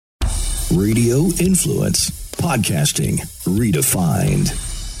Radio Influence. Podcasting redefined.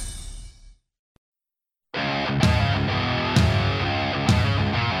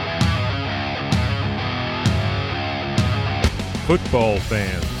 Football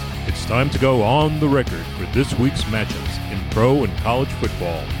fans, it's time to go on the record for this week's matchups in pro and college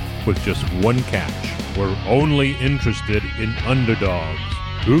football with just one catch. We're only interested in underdogs.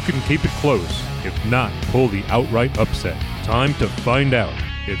 Who can keep it close, if not pull the outright upset? Time to find out.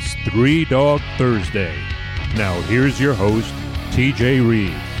 It's Three Dog Thursday. Now here's your host, TJ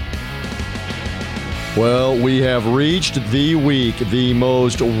Reeves. Well, we have reached the week, the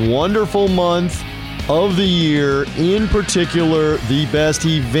most wonderful month of the year, in particular, the best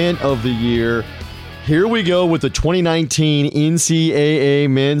event of the year. Here we go with the 2019 NCAA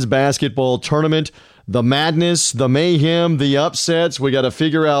Men's Basketball Tournament. The madness, the mayhem, the upsets. We got to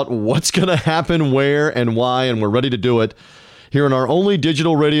figure out what's going to happen, where, and why, and we're ready to do it here in our only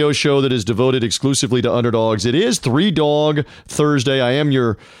digital radio show that is devoted exclusively to underdogs. It is Three Dog Thursday. I am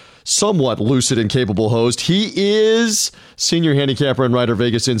your somewhat lucid and capable host. He is senior handicapper and writer,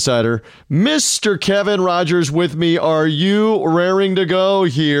 Vegas Insider, Mr. Kevin Rogers with me. Are you raring to go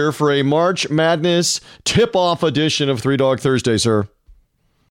here for a March Madness tip-off edition of Three Dog Thursday, sir?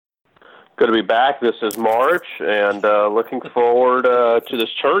 Good to be back. This is March, and looking forward to this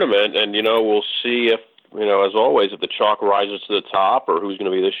tournament. And, we'll see if, as always, if the chalk rises to the top or who's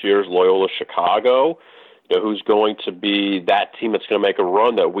going to be this year's Loyola Chicago, who's going to be that team that's going to make a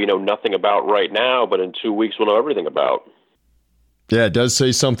run that we know nothing about right now, but in 2 weeks we'll know everything about. Yeah, it does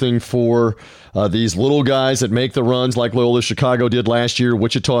say something for these little guys that make the runs like Loyola Chicago did last year,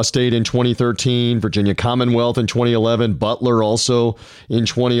 Wichita State in 2013, Virginia Commonwealth in 2011, Butler also in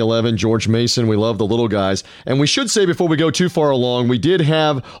 2011, George Mason. We love the little guys. And we should say before we go too far along, we did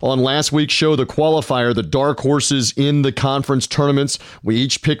have on last week's show the qualifier, the dark horses in the conference tournaments. We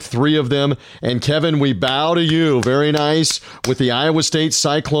each picked three of them. And Kevin, we bow to you. Very nice. With the Iowa State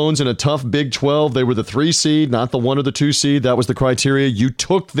Cyclones in a tough Big 12, they were the 3 seed, not the 1 or the 2 seed. That was the criteria. You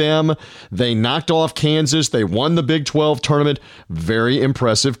took them. They knocked off Kansas. They won the Big 12 tournament. Very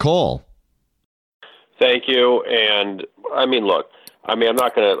impressive call. Thank you. And look, I'm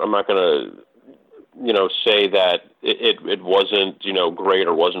not gonna say that it wasn't, great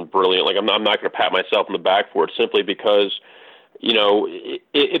or wasn't brilliant. Like I'm not gonna pat myself on the back for it simply because,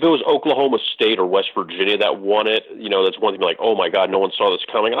 if it was Oklahoma State or West Virginia that won it, that's one thing to be like, oh my God, no one saw this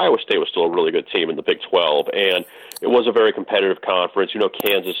coming. Iowa State was still a really good team in the Big 12, and it was a very competitive conference.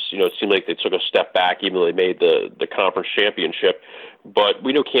 Kansas, it seemed like they took a step back even though they made the conference championship. But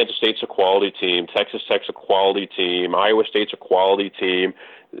we know Kansas State's a quality team, Texas Tech's a quality team, Iowa State's a quality team,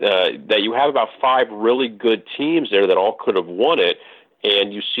 that you have about 5 really good teams there that all could have won it.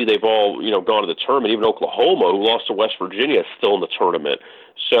 And you see they've all, gone to the tournament. Even Oklahoma, who lost to West Virginia, is still in the tournament.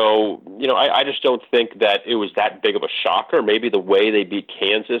 So, I just don't think that it was that big of a shocker. Maybe the way they beat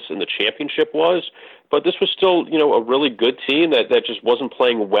Kansas in the championship was. But this was still, a really good team that just wasn't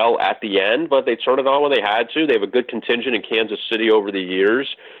playing well at the end, but they turned it on when they had to. They have a good contingent in Kansas City over the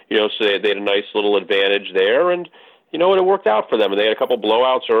years, so they had a nice little advantage there. And, and it worked out for them. And they had a couple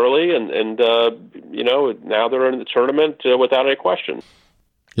blowouts early, and now they're in the tournament without any question.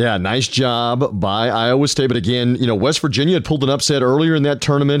 Yeah, nice job by Iowa State. But again, West Virginia had pulled an upset earlier in that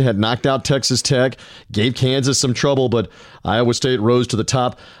tournament, had knocked out Texas Tech, gave Kansas some trouble, but Iowa State rose to the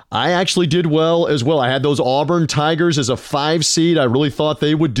top. I actually did well as well. I had those Auburn Tigers as a 5 seed. I really thought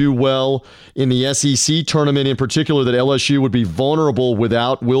they would do well in the SEC tournament, in particular that LSU would be vulnerable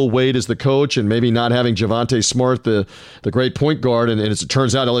without Will Wade as the coach and maybe not having Javonte Smart, the great point guard. And as it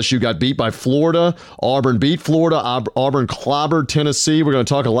turns out, LSU got beat by Florida. Auburn beat Florida. Auburn clobbered Tennessee. We're going to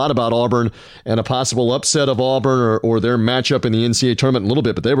talk a lot about Auburn and a possible upset of Auburn or their matchup in the NCAA tournament in a little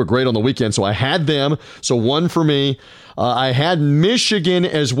bit, but they were great on the weekend. So I had them. So 1 for me. I had Michigan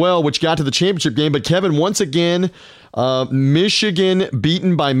as well, which got to the championship game. But Kevin, once again, Michigan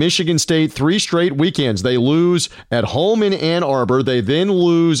beaten by Michigan State 3 straight weekends. They lose at home in Ann Arbor. They then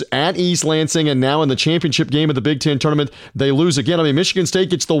lose at East Lansing. And now in the championship game of the Big Ten tournament, they lose again. Michigan State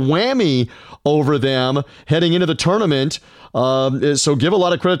gets the whammy over them heading into the tournament. So give a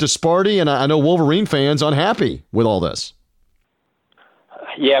lot of credit to Sparty. And I know Wolverine fans unhappy with all this.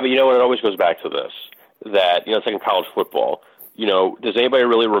 Yeah, but it always goes back to this. That, it's like in college football. Does anybody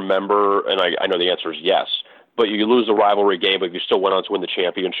really remember, and I know the answer is yes, but you lose the rivalry game, but if you still went on to win the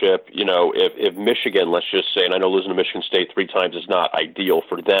championship, if Michigan, let's just say, and I know losing to Michigan State 3 times is not ideal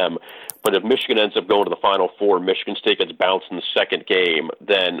for them, but if Michigan ends up going to the Final Four, Michigan State gets bounced in the second game,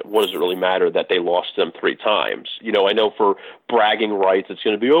 then what does it really matter that they lost them 3 times? I know for bragging rights, it's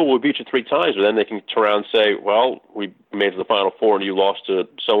going to be, we beat you 3 times, but then they can turn around and say, well, we made it to the Final Four and you lost to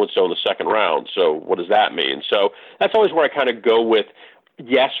so-and-so in the second round, so what does that mean? So that's always where I kind of go with,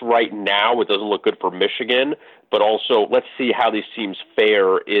 yes, right now it doesn't look good for Michigan, but also let's see how these teams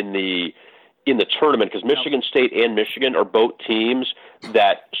fare in the tournament, because Michigan State and Michigan are both teams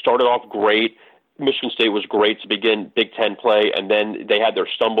that started off great. Michigan State was great to begin Big Ten play, and then they had their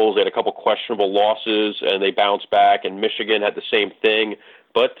stumbles. They had a couple questionable losses, and they bounced back, and Michigan had the same thing.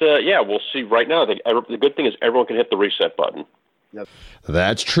 But, we'll see. Right now, the good thing is everyone can hit the reset button. Yep.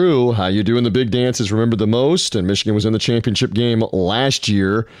 That's true. How you do in the big dance is remembered the most, and Michigan was in the championship game last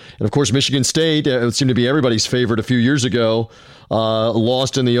year. And, of course, Michigan State, it seemed to be everybody's favorite a few years ago,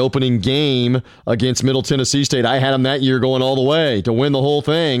 lost in the opening game against Middle Tennessee State. I had them that year going all the way to win the whole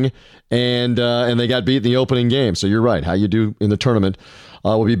thing, and they got beat in the opening game. So you're right. How you do in the tournament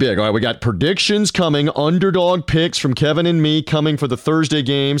will be big. All right, we got predictions coming, underdog picks from Kevin and me coming for the Thursday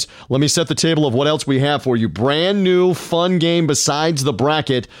games. Let me set the table of what else we have for you. Brand new fun game besides the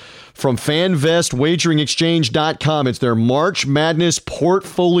bracket from FanVestWageringExchange.com. It's their March Madness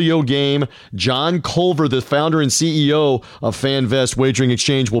portfolio game. John Culver, the founder and CEO of FanVest Wagering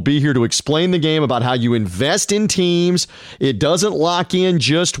Exchange, will be here to explain the game about how you invest in teams. It doesn't lock in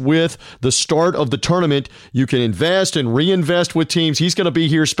just with the start of the tournament. You can invest and reinvest with teams. He's going to be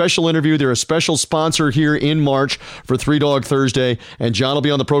here. Special interview. They're a special sponsor here in March for Three Dog Thursday, and John will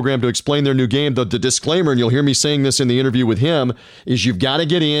be on the program to explain their new game. The disclaimer, and you'll hear me saying this in the interview with him, is you've got to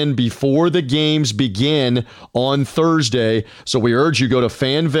get in before the games begin on Thursday. So we urge you, go to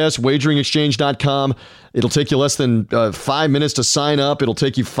FanVestWageringExchange.com. It'll take you less than 5 minutes to sign up. It'll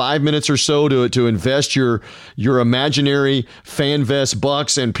take you 5 minutes or so to invest your imaginary FanVest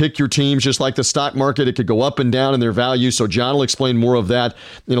bucks and pick your teams. Just like the stock market, it could go up and down in their value. So John will explain more of that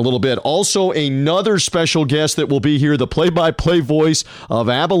in a little bit. Also, another special guest that will be here, the play-by-play voice of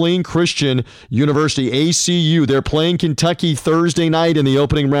Abilene Christian University, ACU. They're playing Kentucky Thursday night in the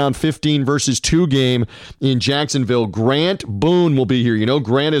opening round 15 versus 2 game in Jacksonville. Grant Boone will be here. You know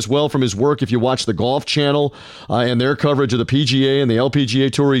Grant as well from his work if you watch the Golf Channel and their coverage of the PGA and the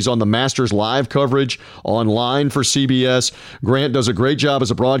LPGA Tour. He's on the Masters live coverage online for CBS. Grant does a great job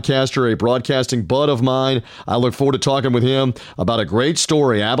as a broadcaster, a broadcasting bud of mine. I look forward to talking with him about a great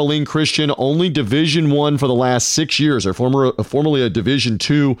story. Abilene Christian, only Division I for the last 6 years. They're formerly a Division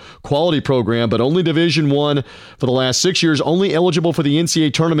II quality program, but only Division I for the last 6 years, only eligible for the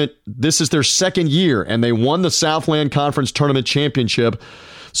NCAA tournament. This is their second year, and they won the Southland Conference Tournament Championship.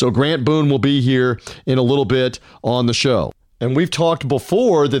 So Grant Boone will be here in a little bit on the show. And we've talked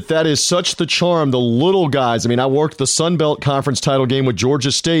before that is such the charm, the little guys. I mean, I worked the Sun Belt Conference title game with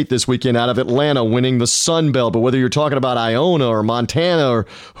Georgia State this weekend out of Atlanta, winning the Sun Belt. But whether you're talking about Iona or Montana or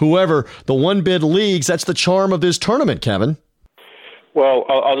whoever, the one-bid leagues, that's the charm of this tournament, Kevin. Well,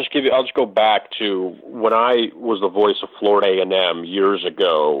 I'll just go back to when I was the voice of Florida A&M years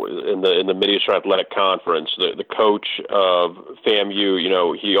ago in the Mid-Eastern Athletic Conference. The coach of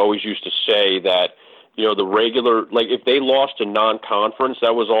FAMU, he always used to say that, the regular, like if they lost a non-conference,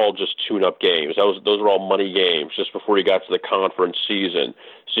 that was all just tune-up games. Those were all money games just before you got to the conference season.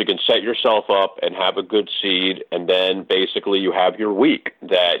 So you can set yourself up and have a good seed, and then basically you have your week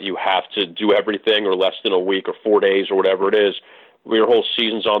that you have to do everything, or less than a week or 4 days or whatever it is. Your whole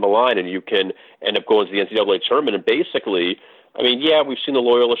season's on the line, and you can end up going to the NCAA tournament. And basically, I mean, yeah, we've seen the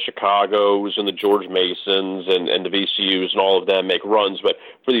Loyola Chicagos and the George Masons and the VCUs and all of them make runs. But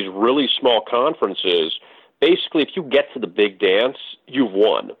for these really small conferences, basically, if you get to the big dance, you've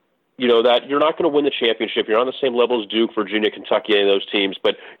won. That you're not going to win the championship. You're on the same level as Duke, Virginia, Kentucky, any of those teams,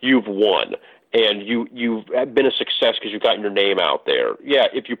 but you've won. And you've been a success because you've gotten your name out there. Yeah,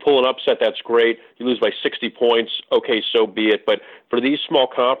 if you pull an upset, that's great. You lose by 60 points, okay, so be it. But for these small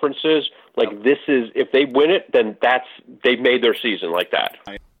conferences, if they win it, then they've made their season like that.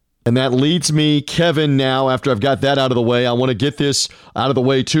 And that leads me, Kevin, now, after I've got that out of the way, I want to get this out of the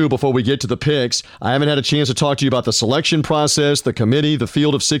way, too, before we get to the picks. I haven't had a chance to talk to you about the selection process, the committee, the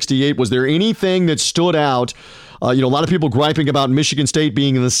field of 68. Was there anything that stood out? A lot of people griping about Michigan State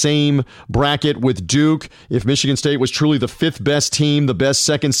being in the same bracket with Duke. If Michigan State was truly the 5th best team, the best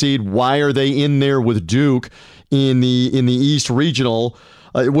second seed, why are they in there with Duke in the East Regional?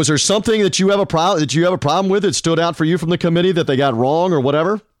 Was there something that you have a problem with that stood out for you from the committee that they got wrong or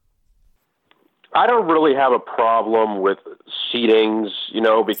whatever? I don't really have a problem with seedings,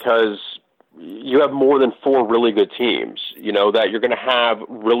 because you have more than 4 really good teams, that you're going to have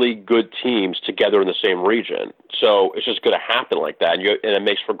really good teams together in the same region. So it's just going to happen like that. And it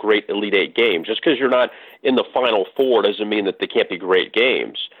makes for great Elite Eight games. Just because you're not in the Final Four doesn't mean that they can't be great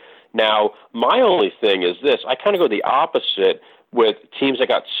games. Now, my only thing is this. I kind of go the opposite with teams that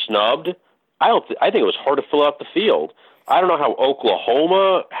got snubbed. I think it was hard to fill out the field. I don't know how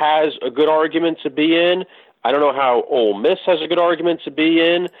Oklahoma has a good argument to be in. I don't know how Ole Miss has a good argument to be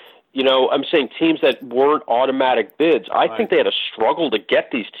in. I'm saying teams that weren't automatic bids. I think they had a struggle to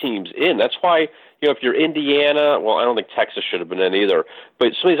get these teams in. That's why, if you're Indiana, well, I don't think Texas should have been in either.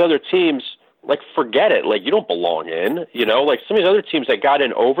 But some of these other teams, forget it. You don't belong in. Some of these other teams that got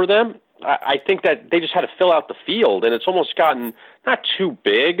in over them, I think that they just had to fill out the field, and it's almost gotten not too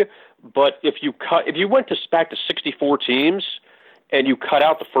big. But if you went back to 64 teams and you cut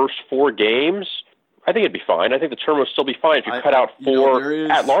out the first 4 games, I think it'd be fine. I think the tournament would still be fine if you cut out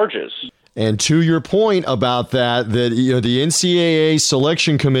 4 at-larges. And to your point about that the NCAA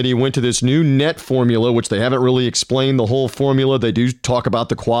selection committee went to this new net formula, which they haven't really explained the whole formula. They do talk about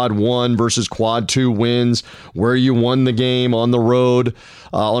the quad 1 versus quad 2 wins, where you won the game on the road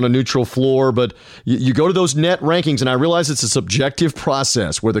on a neutral floor. But you go to those net rankings, and I realize it's a subjective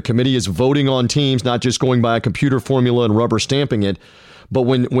process where the committee is voting on teams, not just going by a computer formula and rubber stamping it. But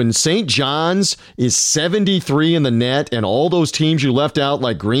when St. John's is 73 in the net and all those teams you left out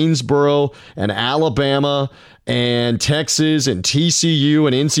like Greensboro and Alabama and Texas and TCU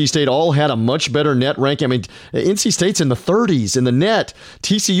and NC State all had a much better net ranking. I mean, NC State's in the 30s in the net.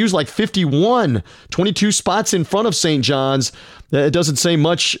 TCU's like 51, 22 spots in front of St. John's. It doesn't say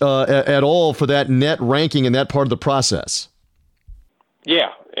much at all for that net ranking in that part of the process. Yeah,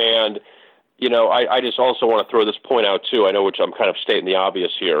 and I just also want to throw this point out, too. I know I'm kind of stating the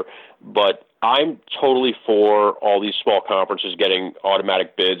obvious here, but I'm totally for all these small conferences getting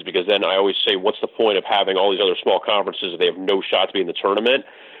automatic bids, because then I always say, what's the point of having all these other small conferences if they have no shot to be in the tournament?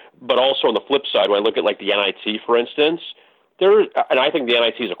 But also on the flip side, when I look at the NIT, for instance, and I think the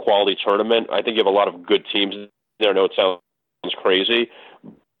NIT is a quality tournament. I think you have a lot of good teams there. I know it sounds crazy,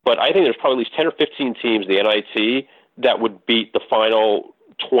 but I think there's probably at least 10 or 15 teams in the NIT that would beat the final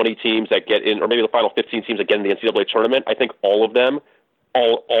 20 teams that get in, or maybe the final 15 teams that get in the NCAA tournament. I think all of them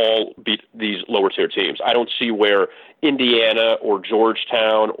all beat these lower tier teams. I don't see where Indiana or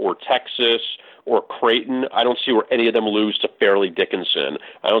Georgetown or Texas or Creighton, I don't see where any of them lose to Fairleigh Dickinson.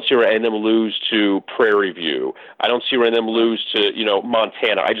 I don't see where any of them lose to Prairie View. I don't see where any of them lose to,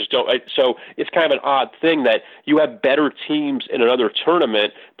 Montana. I just don't. So it's kind of an odd thing that you have better teams in another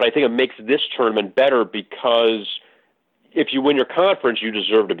tournament, but I think it makes this tournament better because if you win your conference, you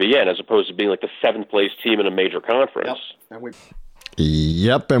deserve to be in, as opposed to being like the 7th place team in a major conference.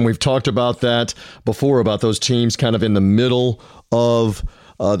 Yep, and we've talked about that before, about those teams kind of in the middle of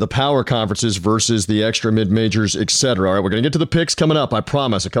the power conferences versus the extra mid-majors, etc. All right, we're going to get to the picks coming up, I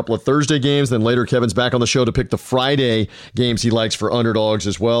promise. A couple of Thursday games, then later Kevin's back on the show to pick the Friday games he likes for underdogs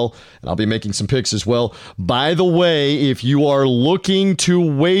as well, and I'll be making some picks as well. By the way, if you are looking to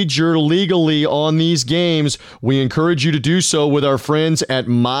wager legally on these games, we encourage you to do so with our friends at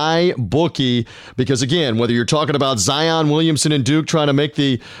MyBookie, because again, whether you're talking about Zion Williamson and Duke trying to make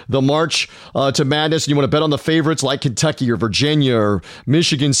the march to madness, and you want to bet on the favorites like Kentucky or Virginia or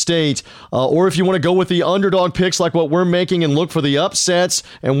Michigan State, or if you want to go with the underdog picks like what we're making and look for the upsets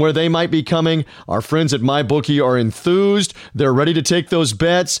and where they might be coming, our friends at MyBookie are enthused. They're ready to take those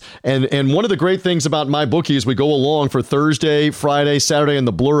bets. And one of the great things about MyBookie is we go along for Thursday, Friday, Saturday, and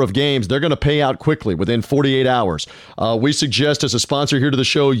the blur of games. They're going to pay out quickly within 48 hours. We suggest as a sponsor here to the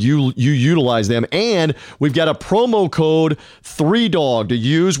show, you utilize them. And we've got a promo code 3DOG to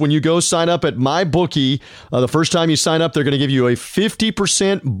use when you go sign up at MyBookie. The first time you sign up, they're going to give you a 50%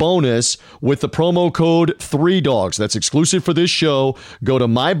 bonus with the promo code 3DOGS. That's exclusive for this show. Go to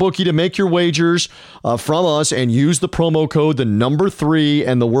MyBookie to make your wagers from us and use the promo code, the number 3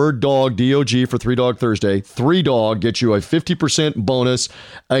 and the word dog, D-O-G, for 3Dog Thursday. 3Dog gets you a 50% bonus.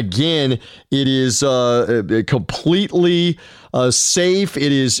 Again, it is completely safe.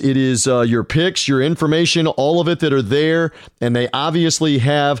 It is your picks, your information, all of it that are there, and they obviously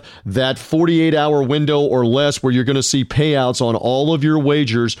have that 48-hour window or less where you're going to see payouts on all of your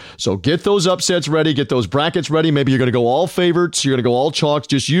wagers. So get those upsets ready, get those brackets ready. Maybe you're going to go all favorites, you're going to go all chalks.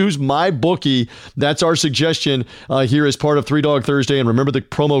 Just use MyBookie. That's our suggestion here as part of 3Dog Thursday. And remember the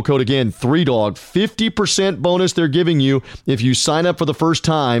promo code again, 3Dog. 50% bonus they're giving you if you sign up for the first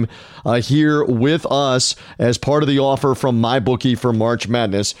time here with us as part of the offer from MyBookie for March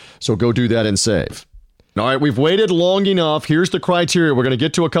Madness. So go do that and save. All right, we've waited long enough. Here's the criteria. We're going to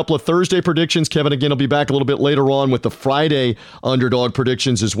get to a couple of Thursday predictions. Kevin, again, will be back a little bit later on with the Friday underdog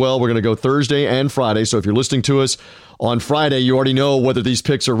predictions as well. We're going to go Thursday and Friday. So if you're listening to us on Friday, you already know whether these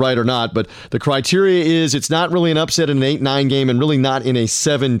picks are right or not. But the criteria is it's not really an upset in an 8-9 game and really not in a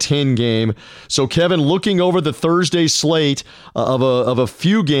 7-10 game. So, Kevin, looking over the Thursday slate of a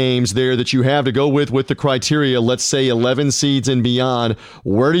few games there that you have to go with the criteria, let's say 11 seeds and beyond,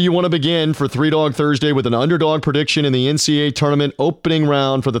 where do you want to begin for Three Dog Thursday with an underdog prediction in the NCAA tournament opening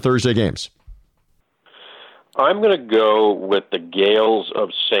round for the Thursday games? I'm going to go with the Gales of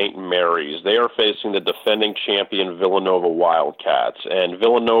St. Mary's. They are facing the defending champion Villanova Wildcats, and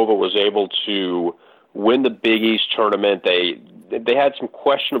Villanova was able to win the Big East tournament. They had some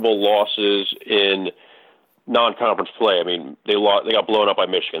questionable losses in non-conference play. I mean, they got blown up by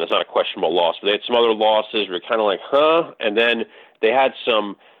Michigan. That's not a questionable loss, but they had some other losses where you're kind of like, huh? And then they had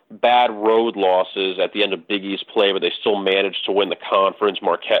some bad road losses at the end of Big East play, but they still managed to win the conference.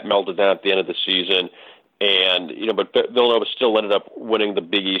 Marquette melted down at the end of the season. And, but Villanova still ended up winning the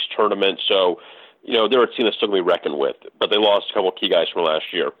Big East tournament. So, they're a team that's still going to be reckoned with. But they lost a couple of key guys from last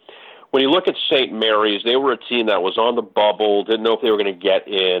year. When you look at St. Mary's, they were a team that was on the bubble, didn't know if they were going to get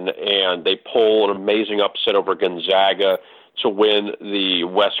in, and they pull an amazing upset over Gonzaga to win the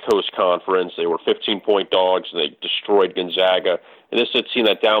West Coast Conference. They were 15-point dogs, and they destroyed Gonzaga. And this is a team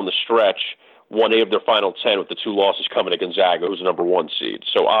that down the stretch won 8 of their final 10 with the 2 losses coming to Gonzaga, who's the number 1 seed.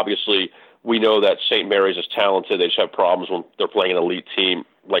 So obviously, we know that St. Mary's is talented. They just have problems when they're playing an elite team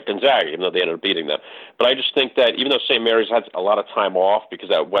like Gonzaga, even though they ended up beating them. But I just think that even though St. Mary's had a lot of time off because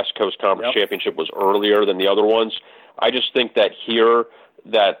that West Coast Conference Championship was earlier than the other ones, I just think that here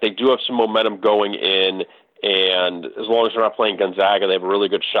that they do have some momentum going in, and as long as they're not playing Gonzaga, they have a really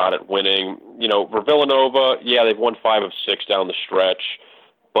good shot at winning. For Villanova, yeah, they've won 5 of 6 down the stretch,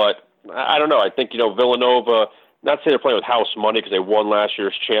 but I don't know. I think, Villanova, not to say they're playing with house money because they won last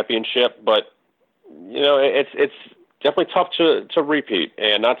year's championship, but, it's definitely tough to repeat.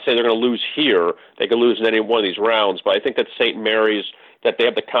 And not to say they're going to lose here. They could lose in any one of these rounds, but I think that St. Mary's, that they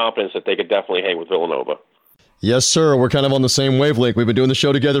have the confidence that they could definitely hang with Villanova. Yes, sir. We're kind of on the same wavelength. We've been doing the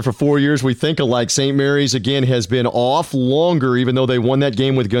show together for 4 years. We think alike. St. Mary's, again, has been off longer, even though they won that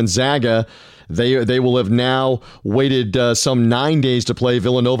game with Gonzaga. They will have now waited some 9 days to play.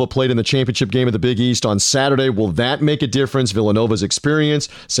 Villanova played in the championship game of the Big East on Saturday. Will that make a difference? Villanova's experience.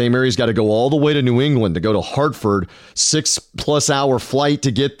 St. Mary's got to go all the way to New England to go to Hartford. 6+ hour flight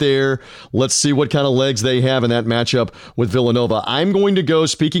to get there. Let's see what kind of legs they have in that matchup with Villanova. I'm going to go,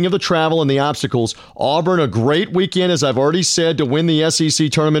 speaking of the travel and the obstacles, Auburn, a great weekend, as I've already said, to win the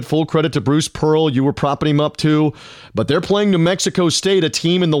SEC tournament. Full credit to Bruce Pearl. You were propping him up too. But they're playing New Mexico State, a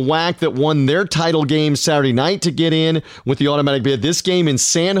team in the WAC that won their title game Saturday night to get in with the automatic bid. This game in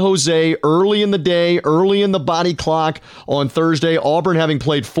San Jose, early in the day, early in the body clock on Thursday. Auburn, having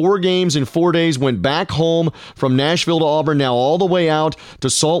played 4 games in 4 days, went back home from Nashville to Auburn, now all the way out to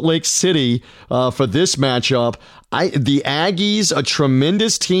Salt Lake City for this matchup. The Aggies, a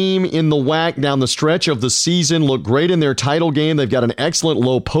tremendous team in the WAC down the stretch of the season, look great in their title game. They've got an excellent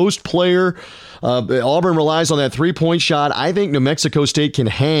low post player. Auburn relies on that 3-point shot. I think New Mexico State can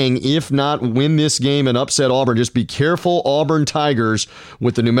hang, if not win this game and upset Auburn. Just be careful, Auburn Tigers,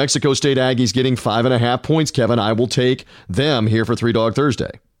 with the New Mexico State Aggies getting 5.5 points. Kevin, I will take them here for Three Dog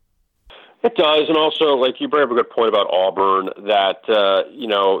Thursday. It does, and also, like, you bring up a good point about Auburn, that,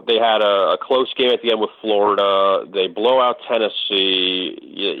 they had a close game at the end with Florida. They blow out Tennessee,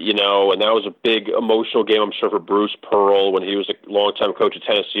 and that was a big emotional game, I'm sure, for Bruce Pearl when he was a longtime coach at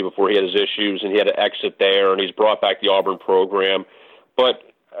Tennessee before he had his issues, and he had to exit there, and he's brought back the Auburn program. But,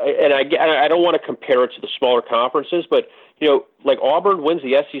 and I don't want to compare it to the smaller conferences, but, like Auburn wins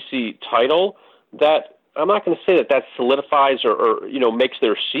the SEC title, that I'm not going to say that solidifies or makes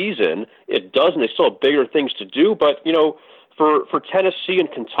their season. It doesn't. They still have bigger things to do. But, for Tennessee and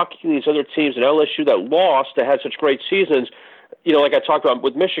Kentucky and these other teams and LSU that lost, that had such great seasons, like I talked about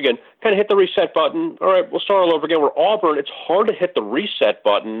with Michigan, kind of hit the reset button. All right, we'll start all over again. Where Auburn, it's hard to hit the reset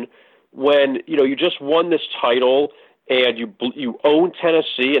button when, you just won this title and you own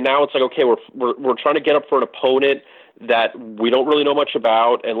Tennessee, and now it's like, okay, we're trying to get up for an opponent that we don't really know much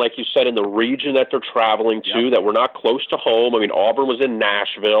about, and like you said, in the region that they're traveling to, that we're not close to home. I mean, Auburn was in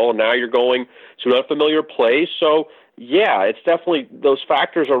Nashville, and now you're going to an unfamiliar place. So, yeah, it's definitely, those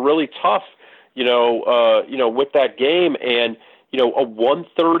factors are really tough, with that game. And, a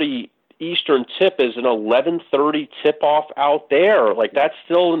 1:30 Eastern tip is an 11:30 tip-off out there. Like, that's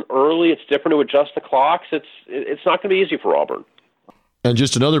still an early. It's different to adjust the clocks. It's not going to be easy for Auburn. And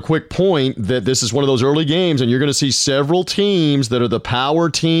just another quick point that this is one of those early games, and you're going to see several teams that are the power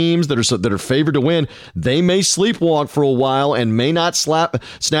teams that are favored to win. They may sleepwalk for a while and may not snap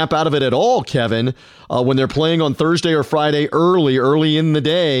out of it at all, Kevin. When they're playing on Thursday or Friday early in the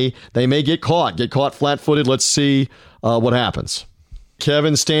day, they may get caught flat-footed. Let's see what happens.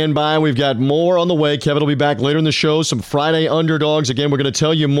 Kevin, stand by. We've got more on the way. Kevin will be back later in the show. Some Friday underdogs. Again, we're going to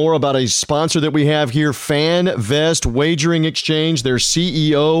tell you more about a sponsor that we have here, FanVest Wagering Exchange. Their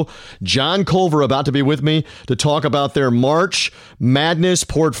CEO, John Culver, about to be with me to talk about their March Madness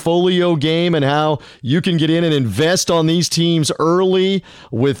portfolio game and how you can get in and invest on these teams early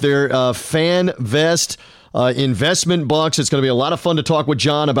with their FanVest investment bucks. It's going to be a lot of fun to talk with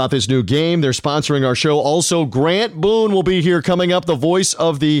John about this new game. They're sponsoring our show. Also, Grant Boone will be here coming up, the voice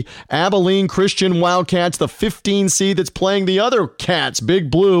of the Abilene Christian Wildcats, the 15 seed that's playing the other Cats, Big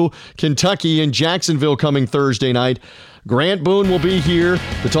Blue, Kentucky, and Jacksonville coming Thursday night. Grant Boone will be here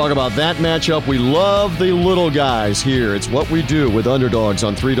to talk about that matchup. We love the little guys here. It's what we do with Underdogs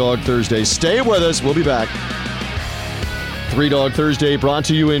on Three Dog Thursday. Stay with us. We'll be back. Three Dog Thursday brought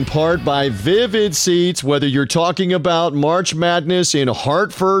to you in part by Vivid Seats. Whether you're talking about March Madness in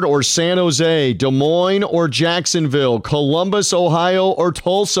Hartford or San Jose, Des Moines or Jacksonville, Columbus, Ohio or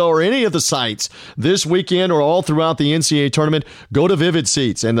Tulsa or any of the sites this weekend or all throughout the NCAA tournament, go to Vivid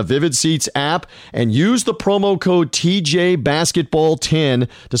Seats and the Vivid Seats app and use the promo code TJBasketball10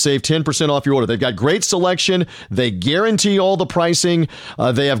 to save 10% off your order. They've got great selection. They guarantee all the pricing.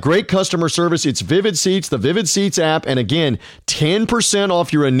 They have great customer service. It's Vivid Seats, the Vivid Seats app, and again, 10%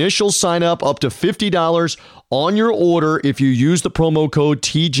 off your initial sign up to $50 on your order if you use the promo code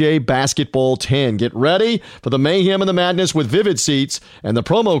TJBasketball10. Get ready for the mayhem and the madness with Vivid Seats, and the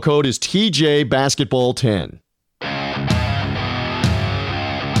promo code is TJBasketball10.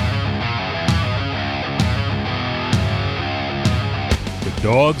 The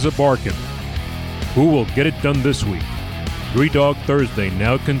dogs are barking. Who will get it done this week? Three Dog Thursday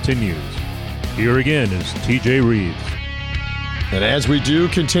now continues. Here again is TJ Reeves. And as we do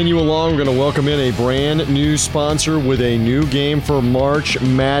continue along, we're going to welcome in a brand new sponsor with a new game for March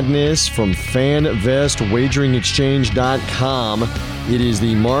Madness from FanVestWageringExchange.com. It is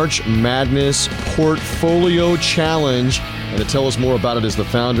the March Madness Portfolio Challenge. And to tell us more about it is the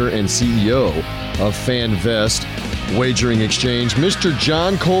founder and CEO of FanVest Wagering Exchange. Mr.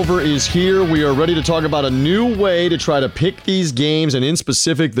 John Culver is here. We are ready to talk about a new way to try to pick these games, and in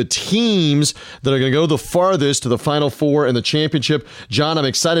specific, the teams that are going to go the farthest to the Final Four and the championship. John, I'm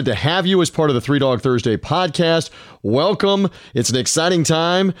excited to have you as part of the Three Dog Thursday podcast. Welcome. It's an exciting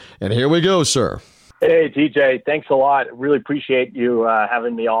time, and here we go, sir. Hey, TJ. Thanks a lot. Really appreciate you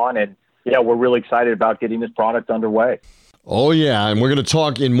having me on, and we're really excited about getting this product underway. Oh, yeah, and we're going to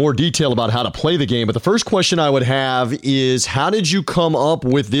talk in more detail about how to play the game. But the first question I would have is, how did you come up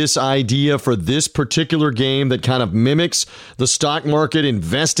with this idea for this particular game that kind of mimics the stock market,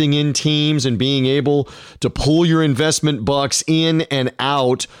 investing in teams and being able to pull your investment bucks in and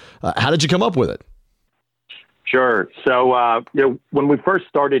out? How did you come up with it? Sure. So, when we first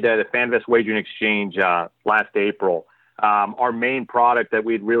started at a FanVest Wagering Exchange last April, our main product that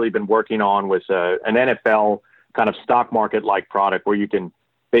we'd really been working on was an NFL kind of stock market-like product where you can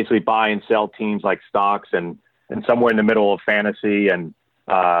basically buy and sell teams like stocks and somewhere in the middle of fantasy and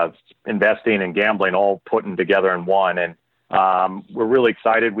investing and gambling all putting together in one. And we're really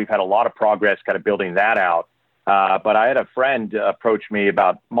excited. We've had a lot of progress kind of building that out. But I had a friend approach me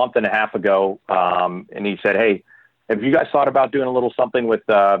about a month and a half ago, and he said, "Hey, have you guys thought about doing a little something with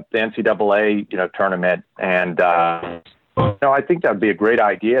the NCAA, tournament?" And I think that would be a great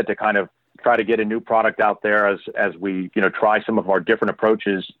idea to kind of try to get a new product out there as we, try some of our different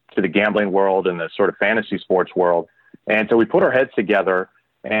approaches to the gambling world and the sort of fantasy sports world. And so we put our heads together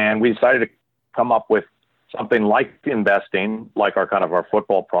and we decided to come up with something like investing, like our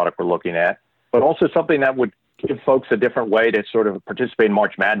football product we're looking at, but also something that would give folks a different way to sort of participate in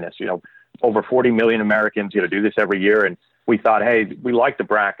March Madness. Over 40 million Americans, do this every year. And we thought, hey, we like the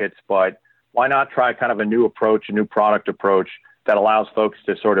brackets, but why not try kind of a new approach, a new product approach that allows folks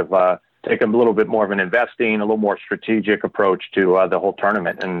to sort of, take a little bit more of an investing, a little more strategic approach to the whole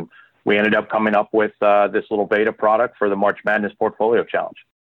tournament. And we ended up coming up with this little beta product for the March Madness Portfolio Challenge.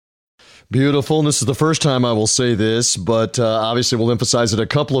 Beautiful. And this is the first time I will say this, but obviously we'll emphasize it a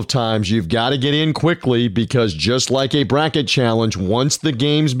couple of times. You've got to get in quickly because just like a bracket challenge, once the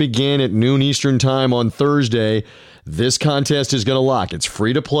games begin at noon Eastern time on Thursday, this contest is going to lock. It's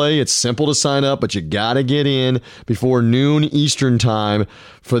free to play. It's simple to sign up, but you got to get in before noon Eastern time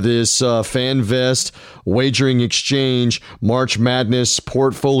for this FanVest Wagering Exchange March Madness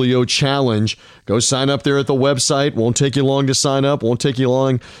Portfolio Challenge. Go sign up there at the website. Won't take you long to sign up. Won't take you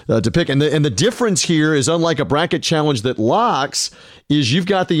long to pick. And the difference here is, unlike a bracket challenge that locks, is you've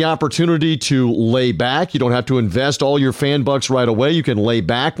got the opportunity to lay back. You don't have to invest all your fan bucks right away. You can lay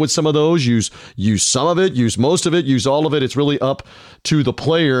back with some of those. Use some of it. Use most of it. Use all of it. It's really up to the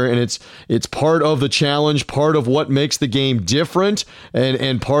player, and it's part of the challenge, part of what makes the game different,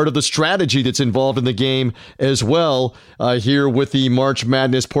 and part of the strategy that's involved in the game as well. Here with the March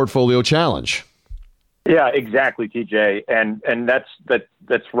Madness Portfolio Challenge. Yeah, exactly, TJ, and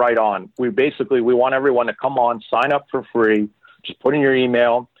that's right on. We want everyone to come on, sign up for free, just put in your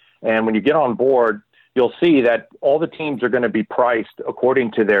email, and when you get on board, you'll see that all the teams are going to be priced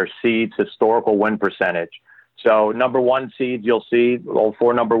according to their seeds' historical win percentage. So number one seeds, you'll see all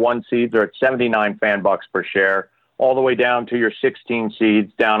 4 number one seeds are at 79 fan bucks per share, all the way down to your 16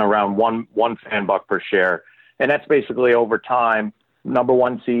 seeds down around one fan buck per share, and that's basically over time. Number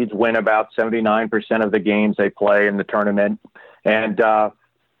one seeds win about 79% of the games they play in the tournament. And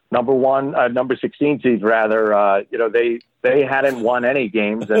number 16 seeds rather, they hadn't won any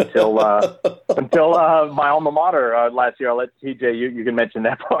games until my alma mater last year. I'll let TJ, you can mention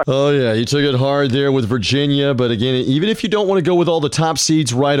that part. Oh, yeah. You took it hard there with Virginia. But again, even if you don't want to go with all the top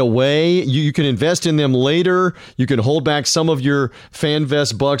seeds right away, you can invest in them later. You can hold back some of your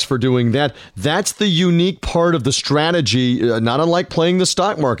FanVest bucks for doing that. That's the unique part of the strategy, not unlike playing the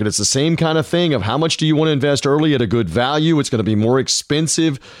stock market. It's the same kind of thing of how much do you want to invest early at a good value. It's going to be more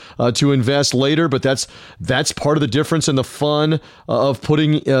expensive to invest later, but that's part of the difference in the fun of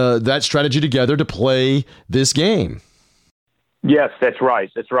putting that strategy together to play this game. Yes, that's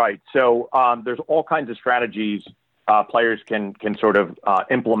right. So there's all kinds of strategies players can sort of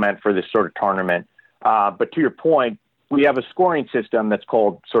implement for this sort of tournament. But to your point, we have a scoring system that's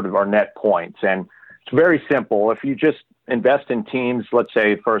called sort of our net points. And it's very simple. If you just invest in teams, let's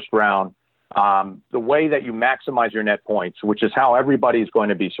say first round, the way that you maximize your net points, which is how everybody's going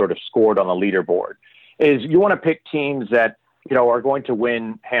to be sort of scored on the leaderboard, is you want to pick teams that, are going to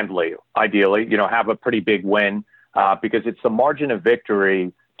win handily, ideally, have a pretty big win, because it's the margin of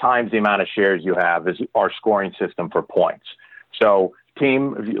victory times the amount of shares you have is our scoring system for points. So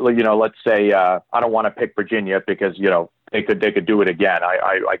team, let's say, I don't want to pick Virginia because, they could do it again.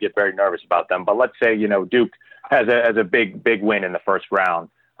 I get very nervous about them, but let's say, Duke has a big win in the first round,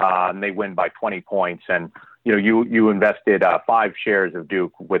 and they win by 20 points. And, you invested 5 shares of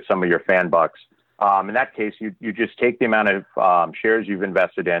Duke with some of your fan bucks. In that case, you just take the amount of shares you've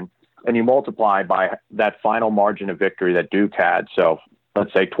invested in and you multiply by that final margin of victory that Duke had. So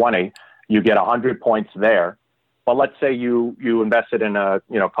let's say 20, you get 100 points there. But let's say you invested in a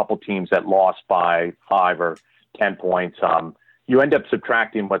couple teams that lost by 5 or 10 points. You end up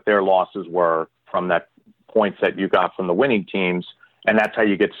subtracting what their losses were from that points that you got from the winning teams, and that's how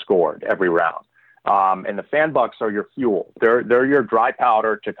you get scored every round. And the fan bucks are your fuel. They're your dry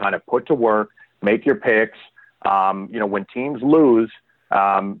powder to kind of put to work, make your picks. When teams lose,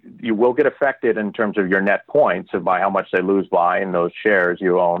 you will get affected in terms of your net points by how much they lose by in those shares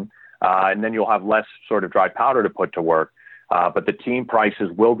you own. And then you'll have less sort of dry powder to put to work. But the team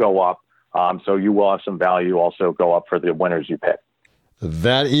prices will go up. So you will have some value also go up for the winners you pick.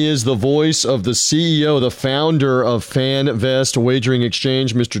 That is the voice of the CEO, the founder of FanVest Wagering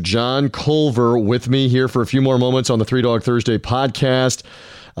Exchange, Mr. John Culver, with me here for a few more moments on the Three Dog Thursday podcast.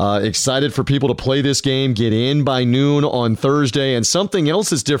 Excited for people to play this game, get in by noon on Thursday. And something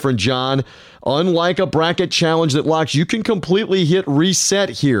else is different, John. Unlike a bracket challenge that locks, you can completely hit reset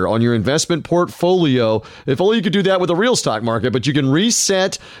here on your investment portfolio. If only you could do that with a real stock market, but you can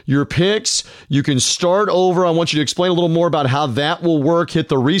reset your picks. You can start over. I want you to explain a little more about how that will work. Hit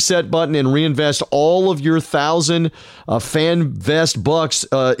the reset button and reinvest all of your 1,000 FanVest bucks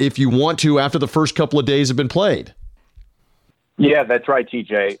if you want to after the first couple of days have been played. Yeah, that's right,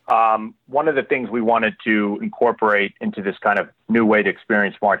 TJ. One of the things we wanted to incorporate into this kind of new way to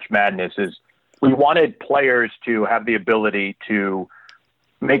experience March Madness is we wanted players to have the ability to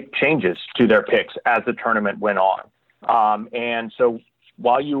make changes to their picks as the tournament went on. And so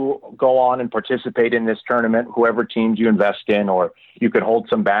while you go on and participate in this tournament, whoever teams you invest in, or you could hold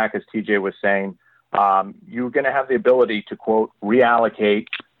some back, as TJ was saying, you're going to have the ability to, quote, reallocate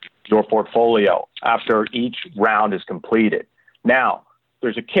your portfolio after each round is completed. Now,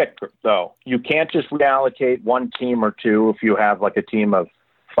 there's a kick, though. You can't just reallocate one team or two if you have like a team of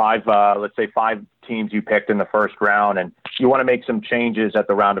 5, let's say 5 teams you picked in the first round, and you want to make some changes at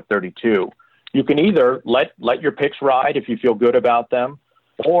the round of 32. you can either let your picks ride if you feel good about them,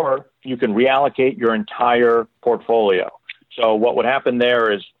 or you can reallocate your entire portfolio. So what would happen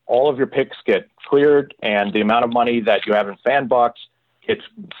there is all of your picks get cleared, and the amount of money that you have in FanBucks gets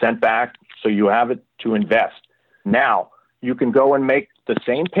sent back, so you have it to invest. Now, you can go and make the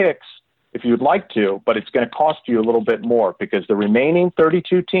same picks if you'd like to, but it's going to cost you a little bit more because the remaining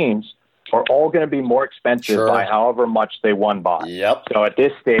 32 teams are all going to be more expensive by however much they won by. Yep. So at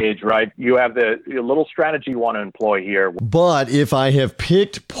this stage, right, you have the little strategy you want to employ here. But if I have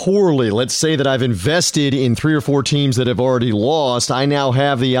picked poorly, let's say that I've invested in 3 or 4 teams that have already lost, I now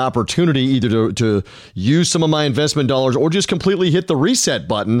have the opportunity either to use some of my investment dollars or just completely hit the reset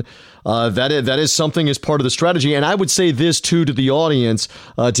button. That is something as part of the strategy. And I would say this, too, to the audience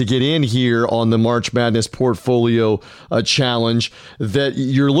to get in here on the March Madness Portfolio Challenge, that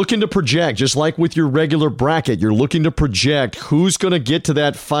you're looking to project, just like with your regular bracket, you're looking to project who's going to get to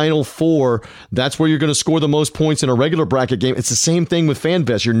that Final Four. That's where you're going to score the most points in a regular bracket game. It's the same thing with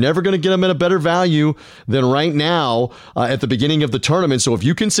FanVest. You're never going to get them at a better value than right now at the beginning of the tournament. So if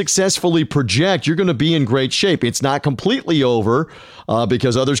you can successfully project, you're going to be in great shape. It's not completely over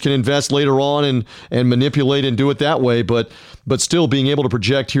because others can invest later on and manipulate and do it that way. But still, being able to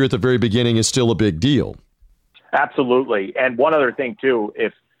project here at the very beginning is still a big deal. Absolutely. And one other thing, too,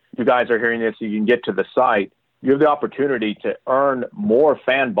 if you guys are hearing this, you can get to the site. You have the opportunity to earn more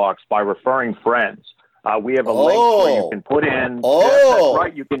FanBucks by referring friends. We have a link where you can put in. That's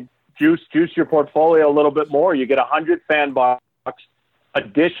right. You can juice your portfolio a little bit more. You get 100 FanBucks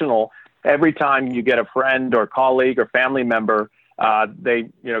additional every time you get a friend or colleague or family member. They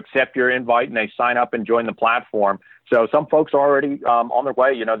accept your invite and they sign up and join the platform. So some folks are already on their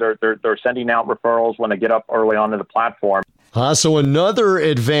way. They're sending out referrals when they get up early onto the platform. So another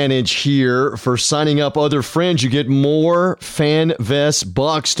advantage here for signing up other friends, you get more FanVest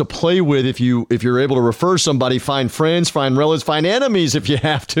bucks to play with if you're able to refer somebody, find friends, find relatives, find enemies if you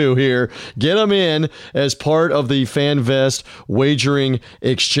have to here. Get them in as part of the FanVest wagering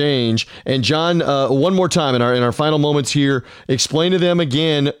exchange. And John, one more time in our final moments here, explain to them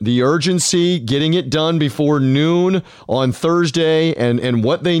again the urgency, getting it done before noon on Thursday, and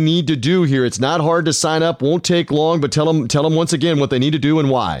what they need to do here. It's not hard to sign up, won't take long, but tell them once again what they need to do and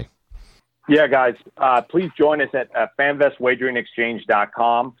why. Yeah, guys, please join us at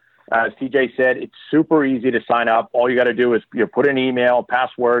fanvestwageringexchange.com. As TJ said, it's super easy to sign up. All you got to do is put an email,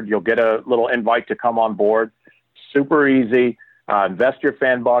 password. You'll get a little invite to come on board. Super easy. Invest your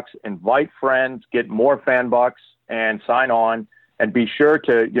FanBucks, invite friends, get more FanBucks, and sign on. And be sure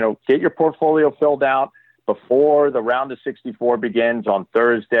to get your portfolio filled out before the round of 64 begins on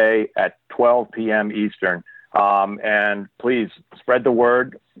Thursday at 12 p.m. Eastern. And please spread the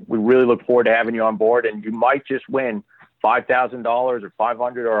word. We really look forward to having you on board, and you might just win $5,000 or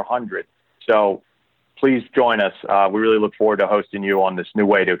 $500 or $100. So please join us. We really look forward to hosting you on this new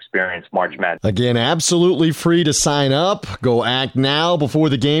way to experience March Madness. Again, absolutely free to sign up. Go act now before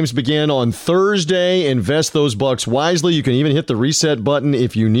the games begin on Thursday. Invest those bucks wisely. You can even hit the reset button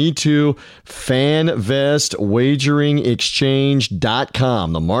if you need to.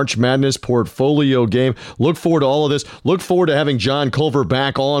 FanVestWageringExchange.com, the March Madness portfolio game. Look forward to all of this. Look forward to having John Culver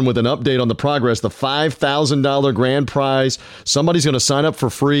back on with an update on the progress. The $5,000 grand prize. Somebody's going to sign up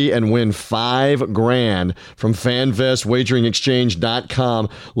for free and win $5,000 from FanVestWageringExchange.com.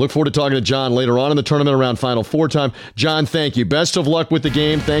 Look forward to talking to John later on in the tournament around Final Four time. John, thank you. Best of luck with the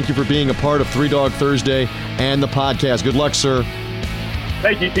game. Thank you for being a part of Three Dog Thursday and the podcast. Good luck, sir.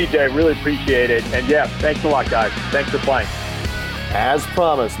 Thank you, TJ. Really appreciate it. And yeah, thanks a lot, guys. Thanks for playing. As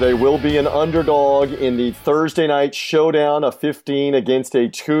promised, they will be an underdog in the Thursday night showdown, a 15 against a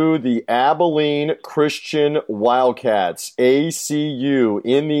 2, the Abilene Christian Wildcats, ACU,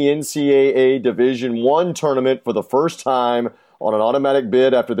 in the NCAA Division I tournament for the first time on an automatic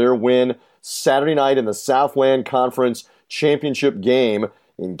bid after their win Saturday night in the Southland Conference Championship game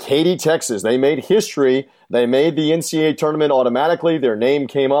in Katy, Texas. They made history. They made the NCAA tournament automatically. Their name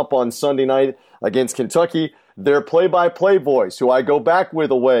came up on Sunday night against Kentucky. Their play-by-play voice, who I go back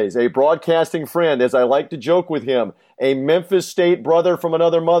with a ways, a broadcasting friend, as I like to joke with him, a Memphis State brother from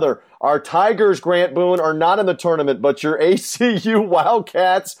another mother. Our Tigers, Grant Boone, are not in the tournament, but your ACU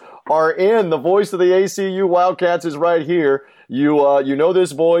Wildcats are in. The voice of the ACU Wildcats is right here. You know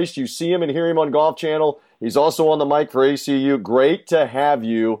this voice. You see him and hear him on Golf Channel. He's also on the mic for ACU. Great to have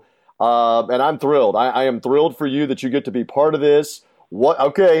you, and I'm thrilled. I am thrilled for you that you get to be part of this.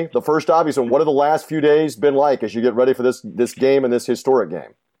 The first obvious one, what have the last few days been like as you get ready for this game and this historic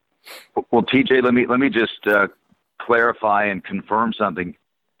game? Well, TJ, let me just clarify and confirm something.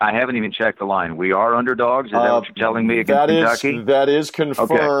 I haven't even checked the line. We are underdogs. Is that what you're telling me against Kentucky? That is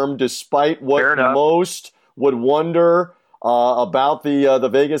confirmed, despite what most would wonder about the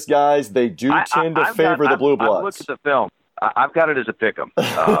Vegas guys. They do tend to favor the Blue Bloods. I've looked at the film. I've got it as a pick'em.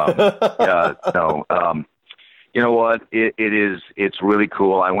 You know what? It's really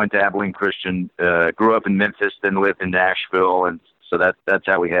cool. I went to Abilene Christian, grew up in Memphis, then lived in Nashville, and so that's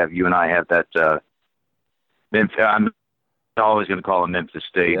how you and I have that. Memphis. I'm always going to call him Memphis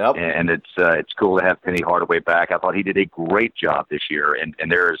State, and it's cool to have Penny Hardaway back. I thought he did a great job this year, and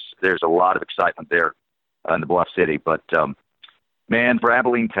there's a lot of excitement there in the Bluff City. But man, for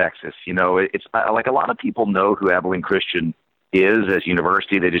Abilene, Texas, it's like a lot of people know who Abilene Christian is as a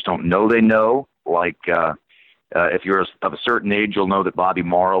university. They just don't know they know. Like if you're of a certain age, you'll know that Bobby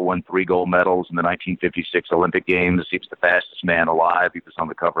Morrow won 3 gold medals in the 1956 Olympic Games. He was the fastest man alive. He was on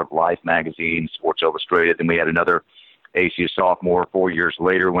the cover of Life magazine, Sports Illustrated. Then we had another ACU sophomore 4 years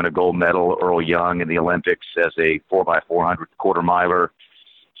later win a gold medal, Earl Young, in the Olympics as a 4x400 quarter miler.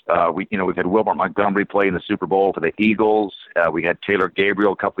 We've had Wilbert Montgomery play in the Super Bowl for the Eagles. We had Taylor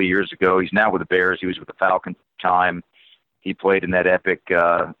Gabriel a couple of years ago. He's now with the Bears. He was with the Falcons at the time. He played in that epic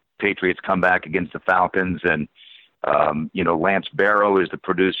Patriots comeback against the Falcons. And, Lance Barrow is the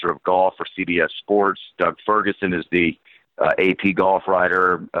producer of golf for CBS Sports. Doug Ferguson is the AP golf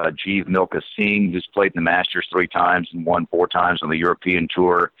writer. Jeev Milka Singh, who's played in the Masters 3 times and won 4 times on the European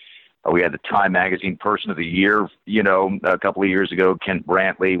Tour. We had the Time Magazine Person of the Year, a couple of years ago. Kent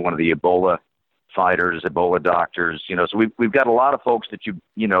Brantley, one of the Ebola fighters, Ebola doctors. So we've got a lot of folks that you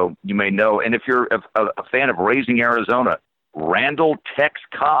may know. And if you're a fan of Raising Arizona, Randall Tex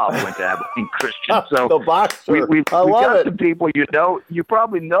Cobb went to Abilene Christian. So the boxer. We've got some people you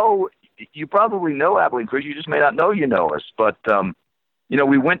probably know Abilene Christian. You just may not know us. But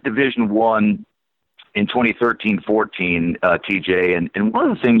we went Division I in 2013-14, TJ. And one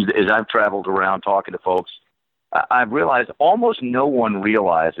of the things as I've traveled around talking to folks, I've realized almost no one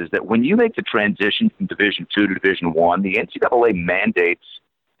realizes that when you make the transition from Division II to Division I, the NCAA mandates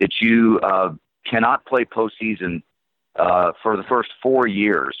that you cannot play postseason for the first 4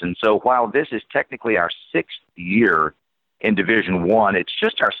 years. And so while this is technically our 6th year in Division I, it's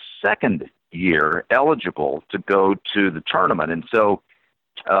just our 2nd year eligible to go to the tournament. And so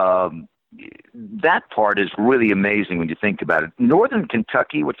that part is really amazing when you think about it. Northern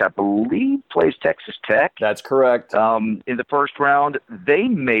Kentucky, which I believe plays Texas Tech. That's correct. In the first round, they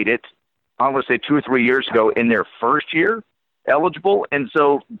made it, I want to say 2 or 3 years ago, in their first year eligible. And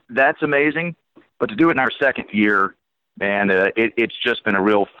so that's amazing. But to do it in our 2nd year, man, it's just been a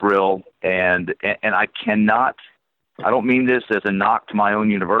real thrill. And I don't mean this as a knock to my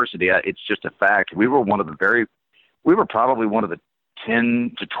own university. It's just a fact. We were probably one of the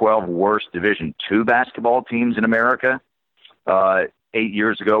 10 to 12 worst Division II basketball teams in America. 8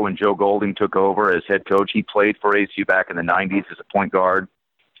 years ago when Joe Golding took over as head coach, he played for ASU back in the 90s as a point guard.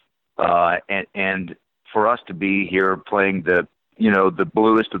 And for us to be here playing the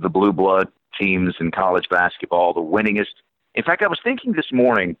bluest of the blue blood teams in college basketball, the winningest. In fact, I was thinking this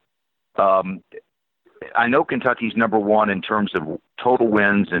morning, I know Kentucky's number 1 in terms of total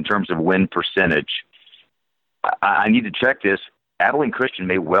wins, in terms of win percentage. I need to check this. Abilene Christian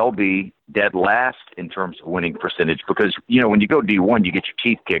may well be dead last in terms of winning percentage because, when you go D1, you get your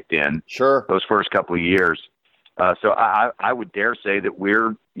teeth kicked in. Sure. Those first couple of years. So I would dare say that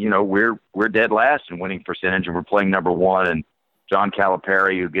we're dead last in winning percentage, and we're playing number 1. And John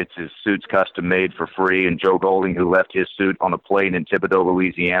Calipari, who gets his suits custom made for free, and Joe Golding, who left his suit on a plane in Thibodaux,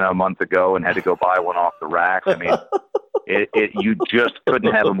 Louisiana a month ago and had to go buy one off the rack. I mean, you just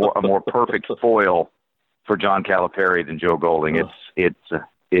couldn't have a more perfect foil for John Calipari than Joe Golding.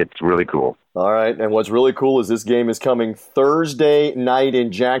 It's really cool. All right, and what's really cool is this game is coming Thursday night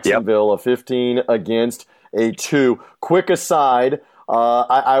in Jacksonville, a 15 against a 2. Quick aside,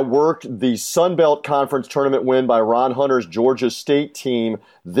 I worked the Sun Belt Conference tournament win by Ron Hunter's Georgia State team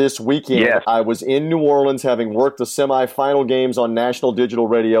this weekend. Yes. I was in New Orleans having worked the semifinal games on National Digital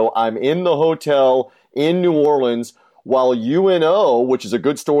Radio. I'm in the hotel in New Orleans while UNO, which is a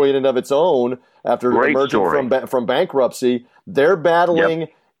good story in and of its own, after emerging from bankruptcy, they're battling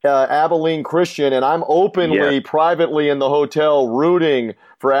Abilene Christian, and I'm openly, privately in the hotel rooting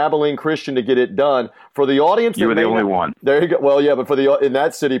for Abilene Christian to get it done. For the audience, you were the only one. There you go. Well, yeah, but in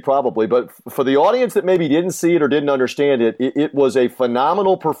that city probably. But for the audience that maybe didn't see it or didn't understand it, it was a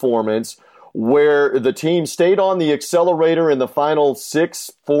phenomenal performance where the team stayed on the accelerator in the final 3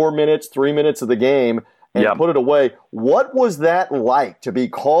 minutes of the game. And put it away. What was that like to be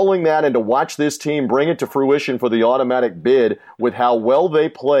calling that and to watch this team bring it to fruition for the automatic bid with how well they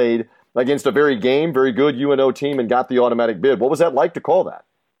played against a very good UNO team and got the automatic bid? What was that like to call that?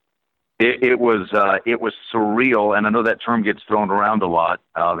 It was surreal, and I know that term gets thrown around a lot.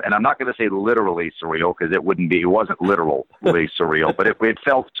 And I'm not going to say literally surreal because it wasn't literally surreal, but it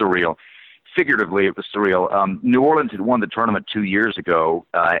felt surreal. Figuratively, it was surreal. New Orleans had won the tournament 2 years ago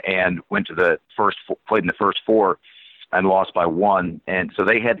and went to played in the first four and lost by one. And so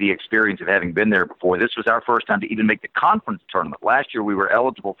they had the experience of having been there before. This was our first time to even make the conference tournament. Last year, we were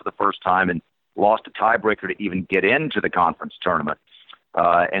eligible for the first time and lost a tiebreaker to even get into the conference tournament.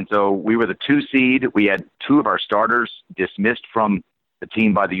 And so we were the 2 seed. We had 2 of our starters dismissed from the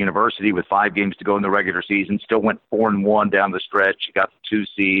team by the university with 5 games to go in the regular season. Still went 4-1 down the stretch. Got the 2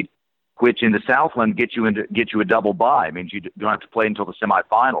 seed, which in the Southland get you a double bye. I mean, you don't have to play until the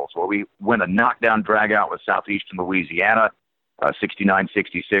semifinals. Where we win a knockdown drag out with Southeastern Louisiana,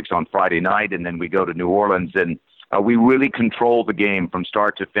 69-66 on Friday night, and then we go to New Orleans and we really control the game from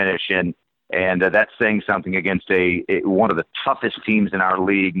start to finish. And that's saying something against one of the toughest teams in our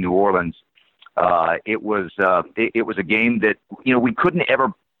league, New Orleans. It was a game that we couldn't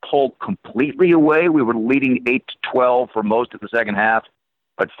ever pull completely away. We were leading 8-12 for most of the second half,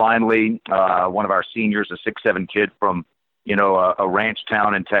 but finally, one of our seniors, a 6'7" kid from a ranch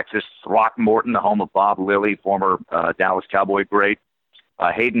town in Texas, Throckmorton, the home of Bob Lilly, former Dallas Cowboy great.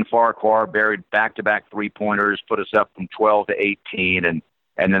 Hayden Farquhar buried back-to-back 3-pointers, put us up from 12 to 18, and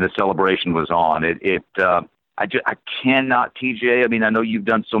then the celebration was on. I cannot, TJ. I mean, I know you've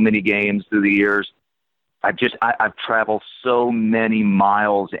done so many games through the years. I've traveled so many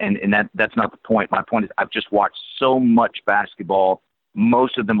miles, and that's not the point. My point is I've just watched so much basketball.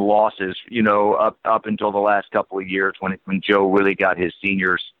 Most of them losses, up until the last couple of years when Joe really got his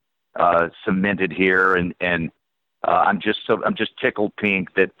seniors cemented here, and I'm just tickled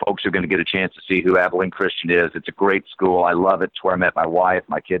pink that folks are going to get a chance to see who Abilene Christian is. It's a great school. I love it. It's where I met my wife.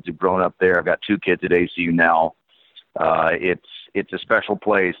 My kids have grown up there. I've got 2 kids at ACU now. It's a special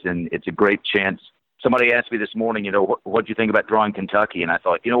place, and it's a great chance. Somebody asked me this morning, what do you think about drawing Kentucky? And I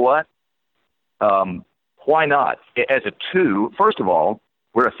thought, you know what? Why not? As a 2, first of all,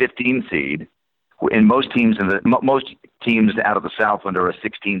 we're a 15 seed. And most teams out of the Southland are a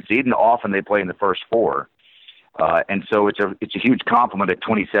 16 seed, and often they play in the first 4. And so it's a huge compliment at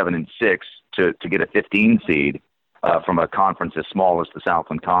 27-6 to get a 15 seed from a conference as small as the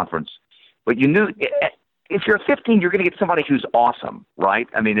Southland Conference. But if you're a 15, you're going to get somebody who's awesome, right?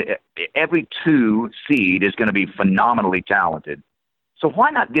 I mean, every 2 seed is going to be phenomenally talented. So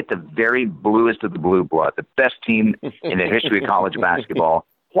why not get the very bluest of the blue blood, the best team in the history of college basketball?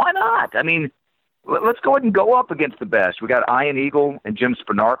 Why not? I mean, let's go ahead and go up against the best. We got Ian Eagle and Jim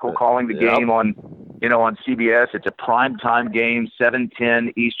Spanarkel calling the game on CBS. It's a primetime game,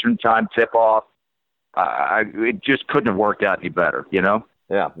 7:10 Eastern time tip-off. It just couldn't have worked out any better, Yeah,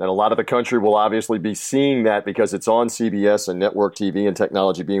 and a lot of the country will obviously be seeing that because it's on CBS and network TV and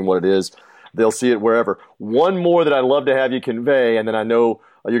technology being what it is. They'll see it wherever. One more that I'd love to have you convey, and then I know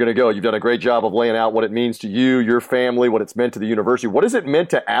you're going to go. You've done a great job of laying out what it means to you, your family, what it's meant to the university. What has it meant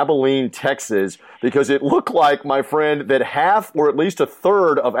to Abilene, Texas? Because it looked like, my friend, that half or at least a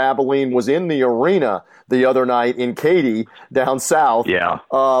third of Abilene was in the arena the other night in Katy down south. Yeah.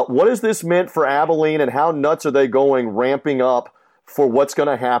 What has this meant for Abilene, and how nuts are they going ramping up for what's going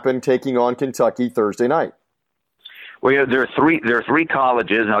to happen taking on Kentucky Thursday night? Well, there are 3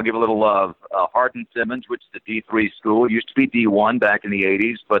 colleges, and I'll give a little love. Hardin-Simmons, which is a D3 school, used to be D1 back in the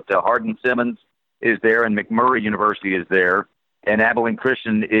 80s, but Hardin-Simmons is there, and McMurray University is there, and Abilene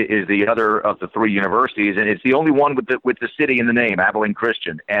Christian is the other of the 3 universities, and it's the only one with the city in the name, Abilene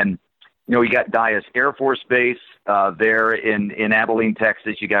Christian. And you got Dyess Air Force Base there in Abilene,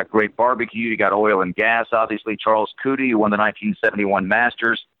 Texas. You got great barbecue. You got oil and gas. Obviously, Charles Coody, who won the 1971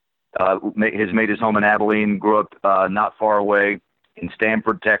 Masters. Has made his home in Abilene, grew up not far away in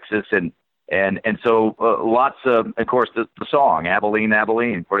Stamford, Texas, and so lots of course, the song Abilene,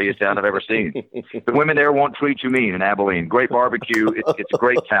 Abilene, prettiest town I've ever seen. The women there won't treat you mean in Abilene. Great barbecue. It's a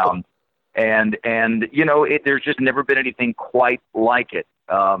great town, and there's just never been anything quite like it.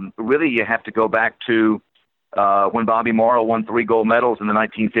 Really, you have to go back to when Bobby Morrow won 3 gold medals in the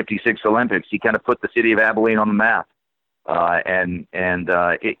 1956 Olympics. He kind of put the city of Abilene on the map. It's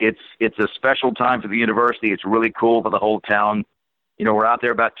a special time for the university. It's really cool for the whole town. We're out there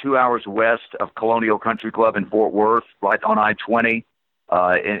about 2 hours west of Colonial Country Club in Fort Worth, right on I-20,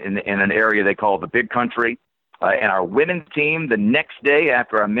 in an area they call the Big Country. And our women's team, the next day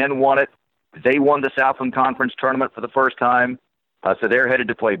after our men won it, they won the Southland Conference tournament for the first time. So they're headed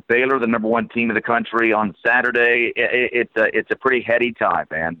to play Baylor, the number 1 team in the country, on Saturday. It's a pretty heady time,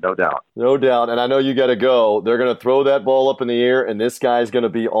 man, no doubt. No doubt, and I know you got to go. They're going to throw that ball up in the air, and this guy's going to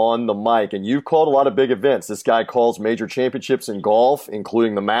be on the mic. And you've called a lot of big events. This guy calls major championships in golf,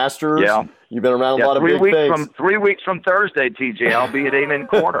 including the Masters. Yeah. You've been around a lot of big things. 3 weeks from Thursday, TJ, I'll be at Amen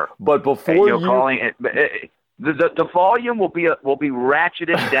Corner. But before calling it. The volume will be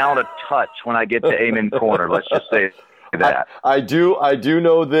ratcheted down a touch when I get to Amen Corner. Let's just say that. I do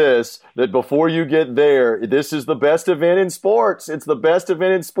know this, that before you get there, this is the best event in sports. It's the best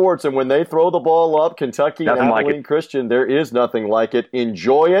event in sports. And when they throw the ball up, Kentucky and Abilene Christian, there is nothing like it.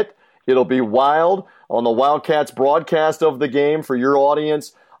 Enjoy it. It'll be wild on the Wildcats broadcast of the game for your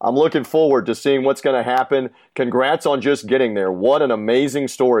audience. I'm looking forward to seeing what's going to happen. Congrats on just getting there. What an amazing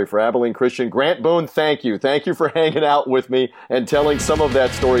story for Abilene Christian. Grant Boone, thank you. Thank you for hanging out with me and telling some of that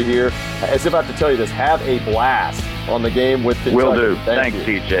story here. As if I have to tell you this, have a blast on the game with Kentucky. Will do. Thanks,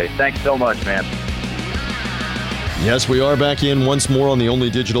 TJ. Thanks so much, man. Yes, we are back in once more on the only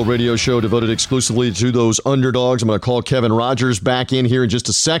digital radio show devoted exclusively to those underdogs. I'm going to call Kevin Rogers back in here in just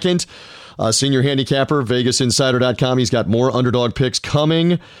a second. Senior handicapper, VegasInsider.com. He's got more underdog picks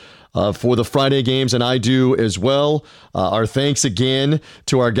coming for the Friday games, and I do as well. Our thanks again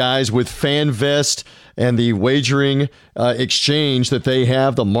to our guys with FanVest and the wagering exchange that they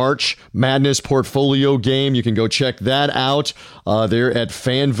have, the March Madness portfolio game. You can go check that out. They're at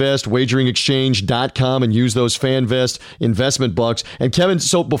FanVestWageringExchange.com and use those FanVest investment bucks. And Kevin,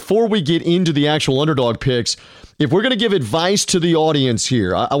 so before we get into the actual underdog picks, if we're going to give advice to the audience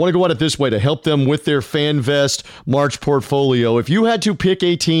here, I want to go at it this way to help them with their FanVest March portfolio. If you had to pick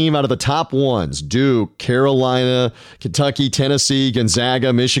a team out of the top ones, Duke, Carolina, Kentucky, Tennessee,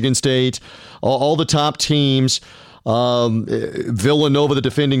 Gonzaga, Michigan State, all the top teams, Villanova, the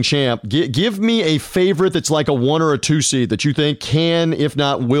defending champ, give me a favorite that's like a 1 or a 2 seed that you think can, if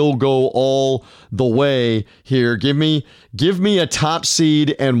not will, go all the way here. Give me a top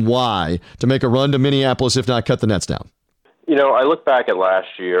seed and why to make a run to Minneapolis, if not cut the nets down. You know, I look back at last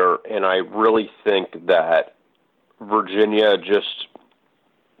year, and I really think that Virginia just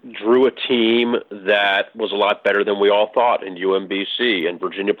drew a team that was a lot better than we all thought in UMBC, and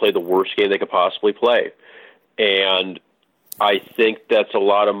Virginia played the worst game they could possibly play. And I think that's a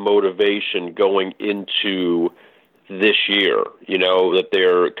lot of motivation going into this year, you know, that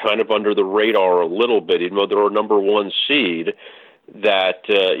they're kind of under the radar a little bit, even though they're a number 1 seed, that,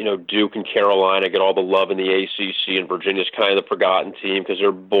 Duke and Carolina get all the love in the ACC, and Virginia's kind of the forgotten team because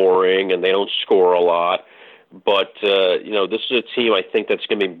they're boring and they don't score a lot. But, this is a team I think that's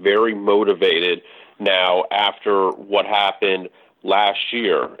going to be very motivated now after what happened last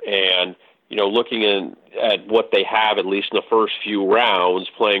year. And, looking at what they have, at least in the first few rounds,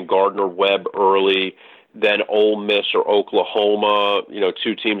 playing Gardner-Webb early, then Ole Miss or Oklahoma,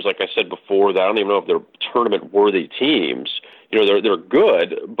 2 teams, like I said before, that I don't even know if they're tournament-worthy teams. They're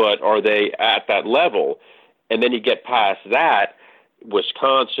good, but are they at that level? And then you get past that,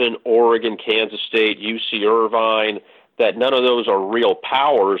 Wisconsin, Oregon, Kansas State, UC Irvine, that none of those are real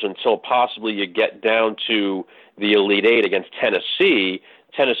powers until possibly you get down to the Elite Eight against Tennessee.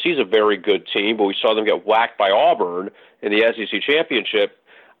 Tennessee's a very good team, but we saw them get whacked by Auburn in the SEC championship.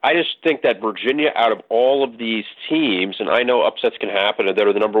 I just think that Virginia, out of all of these teams, and I know upsets can happen, and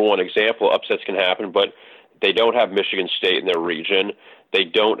they're the number 1 example, upsets can happen, but they don't have Michigan State in their region. They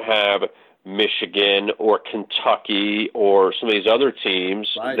don't have Michigan or Kentucky or some of these other teams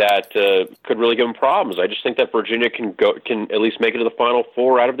that could really give them problems. I just think that Virginia can at least make it to the Final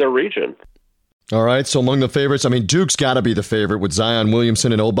Four out of their region. All right, so among the favorites, Duke's got to be the favorite with Zion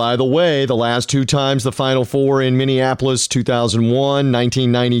Williamson. And, oh, by the way, the last 2 times the Final Four in Minneapolis, 2001,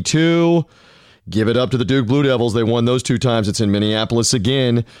 1992. Give it up to the Duke Blue Devils. They won those 2 times. It's in Minneapolis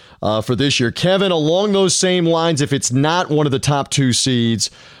again for this year. Kevin, along those same lines, if it's not one of the top 2 seeds,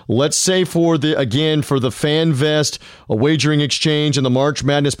 let's say for the FanVest wagering exchange and the March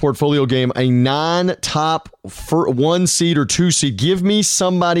Madness portfolio game, a non-top 1 seed or 2 seed, give me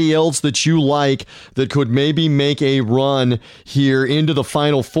somebody else that you like that could maybe make a run here into the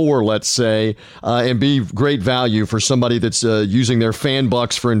Final Four, let's say, and be great value for somebody that's using their fan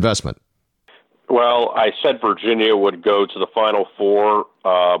bucks for investment. Well, I said Virginia would go to the Final Four,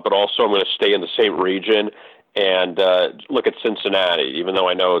 but also I'm going to stay in the same region and look at Cincinnati, even though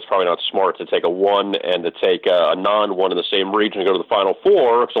I know it's probably not smart to take a 1 and to take a non-1 in the same region and go to the Final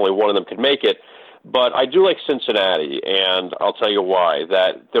Four, because only one of them could make it. But I do like Cincinnati, and I'll tell you why.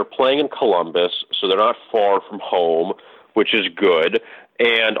 That they're playing in Columbus, so they're not far from home, which is good.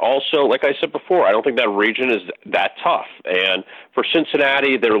 And also, like I said before, I don't think that region is that tough. And for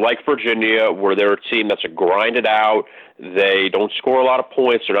Cincinnati, they're like Virginia, where they're a team that's a grind it out. They don't score a lot of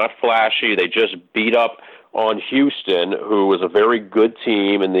points. They're not flashy. They just beat up on Houston, who was a very good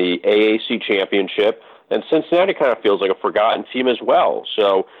team in the AAC championship. And Cincinnati kind of feels like a forgotten team as well.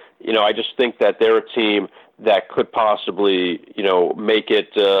 So, I just think that they're a team that could possibly, make it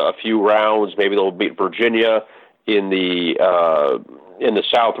a few rounds. Maybe they'll beat Virginia in the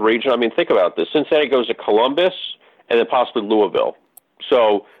South region. I mean, think about this. Cincinnati goes to Columbus and then possibly Louisville.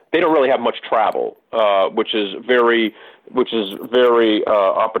 So they don't really have much travel, which is very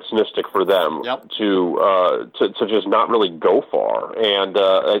opportunistic for them to just not really go far. And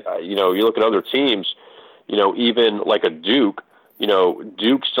you look at other teams, even like a Duke.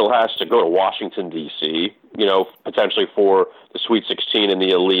 Duke still has to go to Washington D.C. Potentially for the Sweet 16 and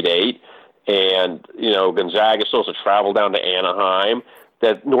the Elite Eight. And, Gonzaga still has to travel down to Anaheim,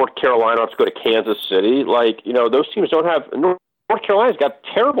 that North Carolina has to go to Kansas City. Those teams don't have – North Carolina's got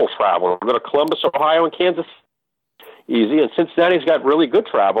terrible travel. They go to Columbus, Ohio, and Kansas easy. And Cincinnati's got really good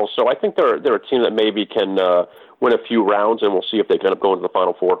travel. So I think they're a team that maybe can win a few rounds, and we'll see if they can end up going to the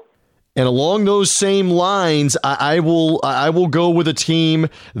Final Four. And along those same lines, I will go with a team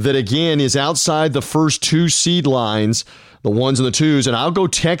that, again, is outside the first two seed lines, the ones and the twos, and I'll go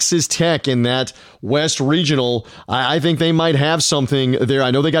Texas Tech in that West Regional. I think they might have something there.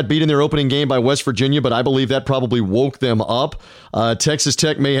 I know they got beat in their opening game by West Virginia, but I believe that probably woke them up. Texas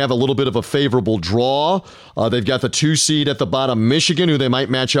Tech may have a little bit of a favorable draw. They've got the 2 seed at the bottom, Michigan, who they might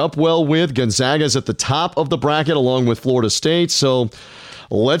match up well with. Gonzaga's at the top of the bracket along with Florida State. So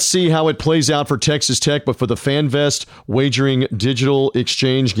let's see how it plays out for Texas Tech, but for the FanVest Wagering Digital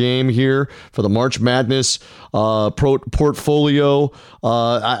Exchange game here for the March Madness portfolio,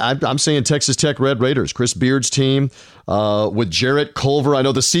 I'm saying Texas Tech Red Raiders, Chris Beard's team with Jarrett Culver. I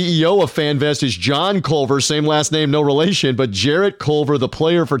know the CEO of FanVest is John Culver, same last name, no relation, but Jarrett Culver, the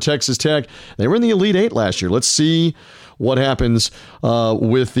player for Texas Tech, they were in the Elite Eight last year. Let's see what happens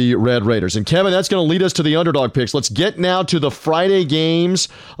with the Red Raiders. And Kevin, that's going to lead us to the underdog picks. Let's get now to the Friday games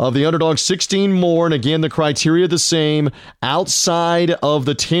of the underdog, 16 more. And again, the criteria the same outside of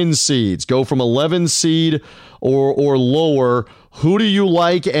the 10 seeds. Go from 11 seed or lower. Who do you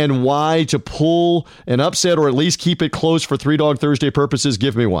like and why to pull an upset or at least keep it close for Three Dog Thursday purposes?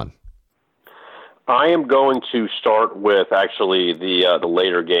 Give me one. I am going to start with actually the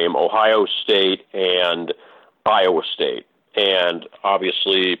later game, Ohio State and Iowa State. And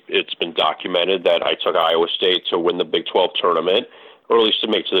obviously it's been documented that I took Iowa State to win the Big 12 tournament, or at least to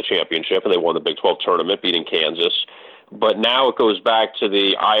make to the championship, and they won the Big 12 tournament, beating Kansas. But now it goes back to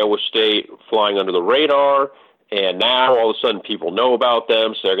the Iowa State flying under the radar, and now all of a sudden people know about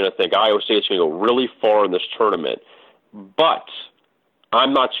them, so they're going to think Iowa State's going to go really far in this tournament. But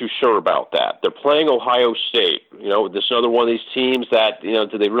I'm not too sure about that. They're playing Ohio State. This is another one of these teams that,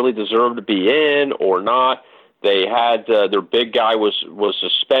 do they really deserve to be in or not? They had their big guy was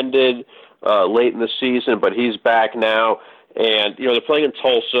suspended late in the season, but he's back now. And, they're playing in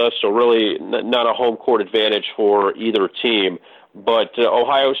Tulsa, so really not a home court advantage for either team. But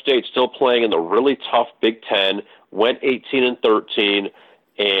Ohio State still playing in the really tough Big Ten, went 18-13.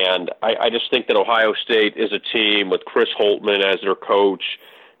 And I just think that Ohio State is a team with Chris Holtmann as their coach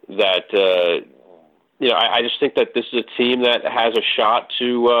that, I just think that this is a team that has a shot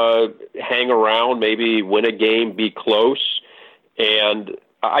to hang around, maybe win a game, be close. And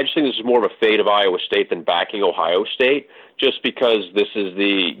I just think this is more of a fate of Iowa State than backing Ohio State, just because this is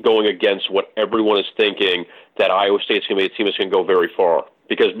the going against what everyone is thinking, that Iowa State's going to be a team that's going to go very far.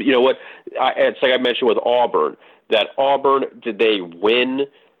 Because, you know what, it's like I mentioned with Auburn, that Auburn, did they win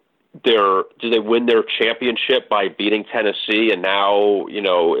their championship by beating Tennessee, and now,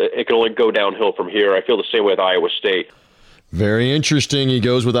 it can only go downhill from here. I feel the same way with Iowa State. Very interesting. He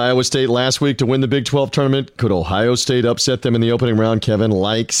goes with Iowa State last week to win the Big 12 tournament. Could Ohio State upset them in the opening round? Kevin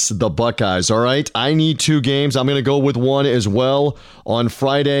likes the Buckeyes. All right, I need 2 games. I'm going to go with one as well. On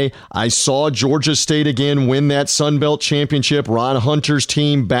Friday, I saw Georgia State again win that Sun Belt championship. Ron Hunter's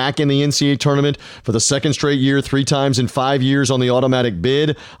team back in the NCAA tournament for the second straight year, 3 times in 5 years on the automatic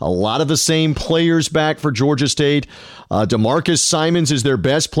bid. A lot of the same players back for Georgia State. DeMarcus Simons is their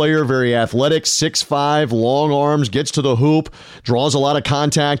best player, very athletic, 6'5", long arms, gets to the hoop, draws a lot of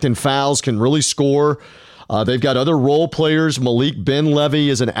contact and fouls, can really score. They've got other role players. Malik Benlevy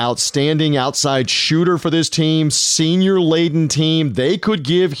is an outstanding outside shooter for this team, senior-laden team. They could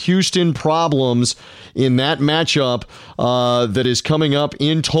give Houston problems in that matchup that is coming up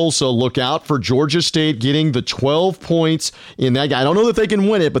in Tulsa. Look out for Georgia State getting the 12 points in that game. I don't know that they can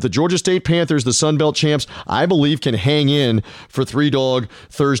win it, but the Georgia State Panthers, the Sun Belt champs, I believe can hang in for Three Dog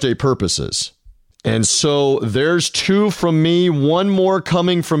Thursday purposes. And so there's 2 from me, 1 more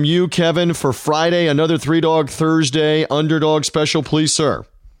coming from you, Kevin, for Friday, another Three Dog Thursday underdog special, please, sir.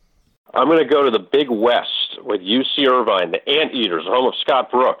 I'm going to go to the Big West with UC Irvine, the Anteaters, home of Scott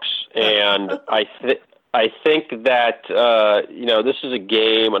Brooks. And I think that, this is a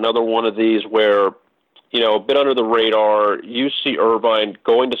game, another one of these where, a bit under the radar, UC Irvine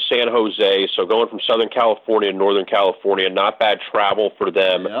going to San Jose, so going from Southern California to Northern California, not bad travel for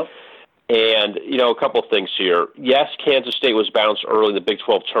them. Yep. And, a couple of things here. Yes, Kansas State was bounced early in the Big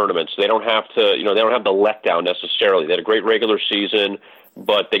 12 tournament, so they don't have to, they don't have the letdown necessarily. They had a great regular season,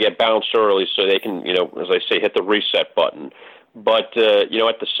 but they get bounced early so they can, as I say, hit the reset button. But, at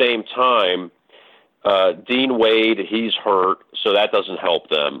the same time, Dean Wade, he's hurt, so that doesn't help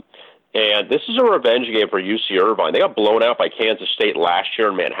them. And this is a revenge game for UC Irvine. They got blown out by Kansas State last year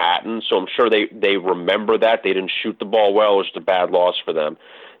in Manhattan, so I'm sure they remember that. They didn't shoot the ball well. It was a bad loss for them.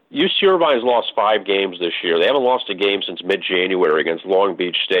 UC Irvine's lost 5 games this year. They haven't lost a game since mid-January against Long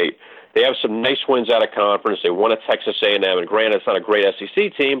Beach State. They have some nice wins out of conference. They won at Texas A&M, and granted, it's not a great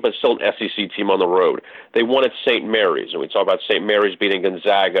SEC team, but still an SEC team on the road. They won at St. Mary's, and we talked about St. Mary's beating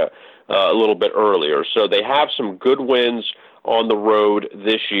Gonzaga a little bit earlier. So they have some good wins on the road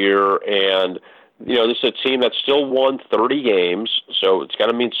this year, and this is a team that still won 30 games, so it's got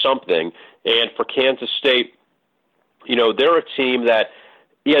to mean something. And for Kansas State, they're a team that,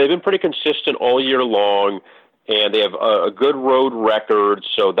 they've been pretty consistent all year long, and they have a good road record,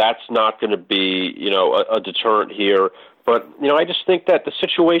 so that's not going to be, a deterrent here. But, I just think that the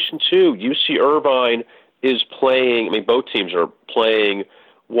situation, too, UC Irvine is playing, both teams are playing,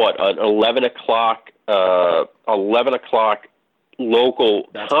 an 11 o'clock local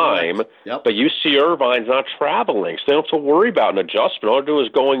time, yep. But UC Irvine's not traveling, so they don't have to worry about an adjustment. All they're doing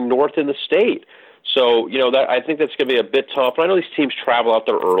is going north in the state. So, that I think that's going to be a bit tough. And I know these teams travel out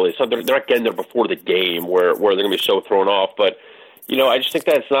there early, so they're not getting there before the game where they're going to be so thrown off. But, I just think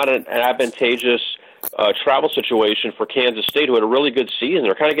that's not an advantageous travel situation for Kansas State, who had a really good season.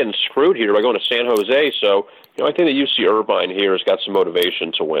 They're kind of getting screwed here by going to San Jose. So, I think that UC Irvine here has got some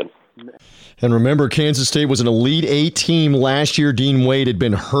motivation to win. And remember, Kansas State was an Elite 8 team last year. Dean Wade had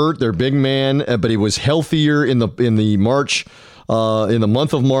been hurt, their big man, but he was healthier in the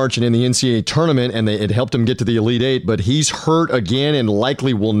month of March and in the NCAA tournament, and it helped him get to the Elite 8, but he's hurt again and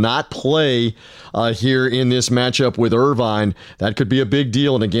likely will not play here in this matchup with Irvine. That could be a big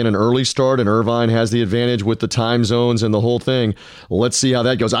deal, and again, an early start, and Irvine has the advantage with the time zones and the whole thing. Let's see how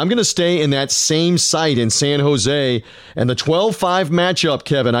that goes. I'm going to stay in that same site in San Jose, and the 12-5 matchup,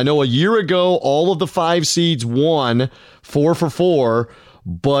 Kevin. I know a year ago, all of the 5 seeds won 4-for-4,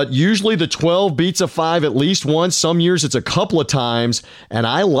 but usually the 12 beats a 5 at least once. Some years it's a couple of times, and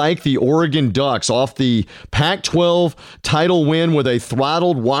I like the Oregon Ducks off the Pac-12 title win where they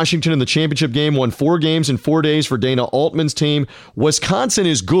throttled Washington in the championship game, won 4 games in 4 days for Dana Altman's team. Wisconsin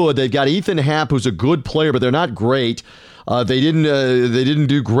is good. They've got Ethan Happ, who's a good player, but they're not great. They didn't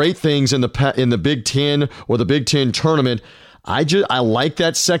do great things in the Big Ten or the Big Ten tournament. I like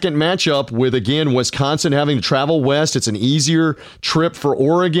that second matchup with, again, Wisconsin having to travel west. It's an easier trip for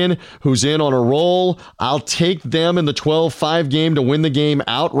Oregon, who's in on a roll. I'll take them in the 12-5 game to win the game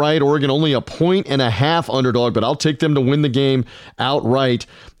outright. Oregon only a 1.5 underdog, but I'll take them to win the game outright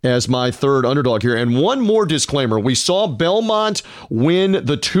as my third underdog here. And one more disclaimer. We saw Belmont win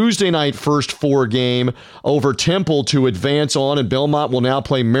the Tuesday night first 4 game over Temple to advance on, and Belmont will now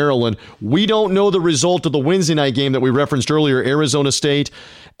play Maryland. We don't know the result of the Wednesday night game that we referenced earlier, Arizona State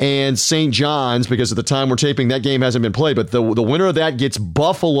and St. John's, because at the time we're taping, that game hasn't been played. But the winner of that gets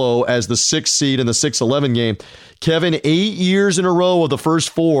Buffalo as the 6th seed in the 6-11 game. Kevin, 8 years in a row of the first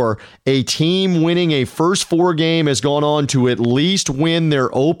 4, a team winning a first 4 game has gone on to at least win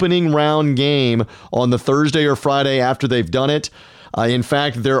their opening round game on the Thursday or Friday after they've done it. In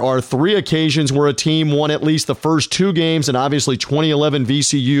fact, there are 3 occasions where a team won at least the first 2 games, and obviously 2011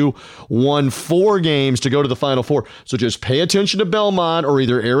 VCU won 4 games to go to the Final Four. So just pay attention to Belmont or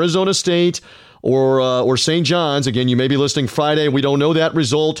either Arizona State or St. John's. Again, you may be listening Friday. We don't know that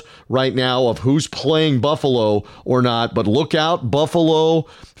result right now of who's playing Buffalo or not, but look out, Buffalo,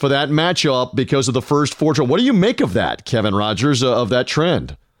 for that matchup because of the first 4. What do you make of that, Kevin Rogers, of that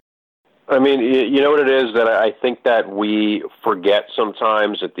trend? I mean, you know what it is that I think that we forget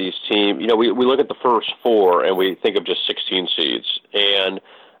sometimes that these teams, we look at the first four and we think of just 16 seeds. And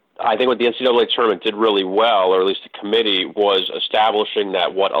I think what the NCAA tournament did really well, or at least the committee, was establishing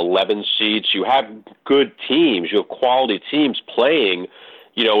that, 11 seeds, you have good teams, you have quality teams playing,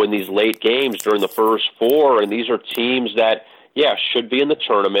 in these late games during the first four. And these are teams that, should be in the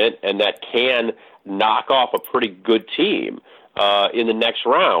tournament and that can knock off a pretty good team in the next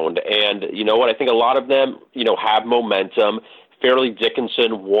round. And you know what? I think a lot of them, have momentum. Fairleigh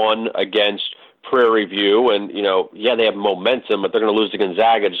Dickinson won against Prairie View, and, they have momentum, but they're going to lose to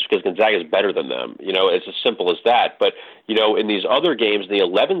Gonzaga just because Gonzaga is better than them. It's as simple as that. But, in these other games, the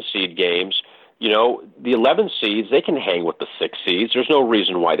 11 seed games, the 11 seeds, they can hang with the 6 seeds. There's no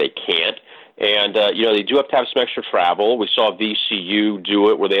reason why they can't. And, they do have to have some extra travel. We saw VCU do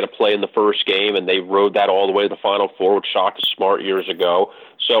it where they had to play in the first game, and they rode that all the way to the Final Four with Shaka Smart years ago.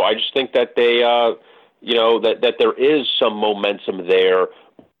 So I just think that they, that there is some momentum there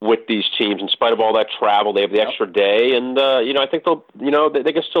with these teams. In spite of all that travel, they have the extra day, and, I think they'll,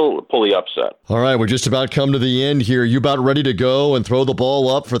 they can still pull the upset. All right, we're just about come to the end here. You about ready to go and throw the ball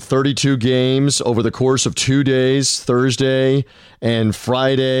up for 32 games over the course of 2 days, Thursday and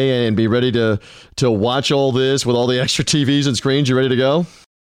Friday, and be ready to watch all this with all the extra TVs and screens? You ready to go?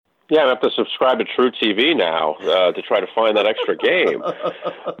 Yeah, I have to subscribe to True TV now to try to find that extra game.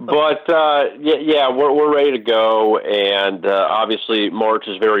 But, we're ready to go, and obviously March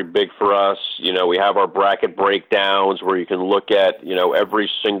is very big for us. We have our bracket breakdowns where you can look at,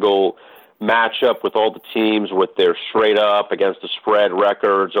 every single matchup with all the teams with their straight up against the spread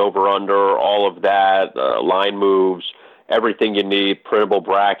records, over, under, all of that, line moves, everything you need, printable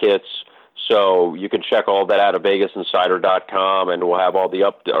brackets. So you can check all that out at VegasInsider.com, and we'll have all the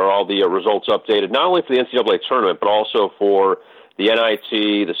results updated, not only for the NCAA tournament, but also for the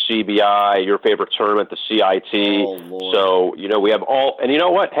NIT, the CBI, your favorite tournament, the CIT. Oh, Lord. So, we have all, and you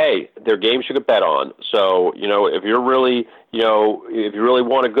know what? Hey, they're games you could bet on. So, if you're really, if you really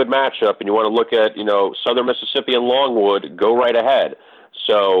want a good matchup and you want to look at, Southern Mississippi and Longwood, go right ahead.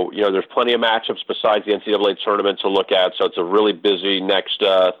 So, there's plenty of matchups besides the NCAA tournament to look at. So it's a really busy next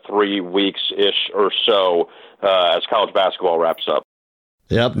 3 weeks-ish or so as college basketball wraps up.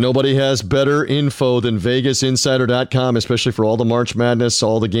 Yep, nobody has better info than VegasInsider.com, especially for all the March Madness,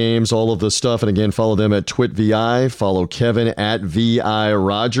 all the games, all of the stuff. And again, follow them at TwitVI. Follow Kevin at VI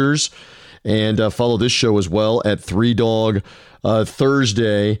Rogers. And follow this show as well at 3Dog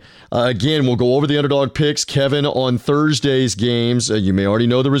Thursday. Again, we'll go over the underdog picks. Kevin on Thursday's games, you may already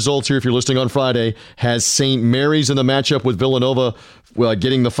know the results here if you're listening on Friday, has St. Mary's in the matchup with Villanova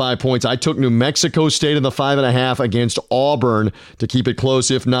getting the 5 points. I took New Mexico State in the 5.5 against Auburn to keep it close,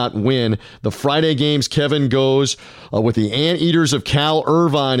 if not win. The Friday games, Kevin goes with the Anteaters of Cal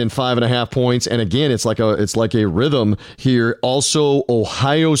Irvine in 5.5 points. And again, it's like a rhythm here. Also,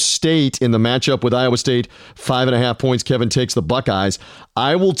 Ohio State in the matchup with Iowa State, 5.5 points. Kevin takes the Buckeyes.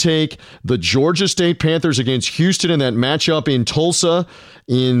 I will take the Georgia State Panthers against Houston in that matchup in Tulsa.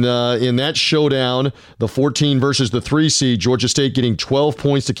 In that showdown, the 14 versus the 3 seed, Georgia State getting 12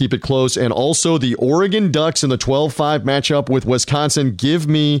 points to keep it close. And also the Oregon Ducks in the 12-5 matchup with Wisconsin. Give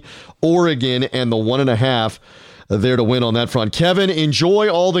me Oregon and the 1.5 there to win on that front. Kevin, enjoy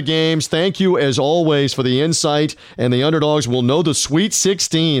all the games. Thank you, as always, for the insight. And the underdogs will know the Sweet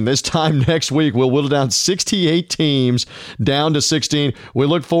 16 this time next week. We'll whittle down 68 teams down to 16. We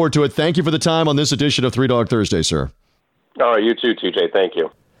look forward to it. Thank you for the time on this edition of 3Dog Thursday, sir. All right, you too, TJ. Thank you.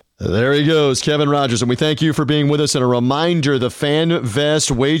 There he goes, Kevin Rogers, and we thank you for being with us. And a reminder, the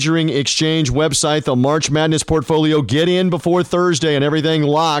FanVest Wagering Exchange website, the March Madness portfolio, get in before Thursday and everything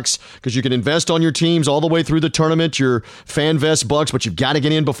locks, because you can invest on your teams all the way through the tournament, your FanVest bucks, but you've got to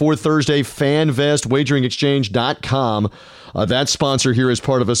get in before Thursday, FanVestWageringExchange.com. That sponsor here is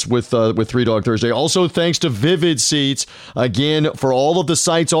part of us with 3Dog Thursday. Also, thanks to Vivid Seats, again, for all of the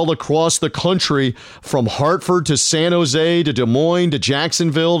sites all across the country, from Hartford to San Jose to Des Moines to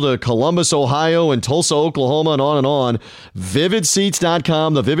Jacksonville to Columbus, Ohio, and Tulsa, Oklahoma, and on and on.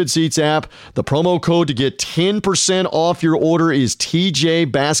 VividSeats.com, the Vivid Seats app. The promo code to get 10% off your order is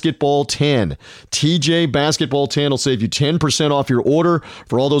TJ Basketball 10. TJ Basketball 10 will save you 10% off your order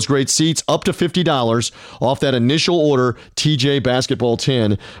for all those great seats, up to $50 off that initial order. TJ Basketball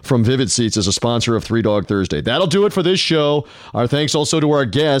 10 from Vivid Seats is a sponsor of 3Dog Thursday. That'll do it for this show. Our thanks also to our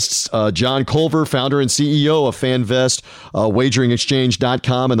guests, John Culver, founder and CEO of FanVest,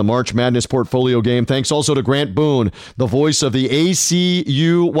 WageringExchange.com, in the March Madness portfolio game. Thanks also to Grant Boone, the voice of the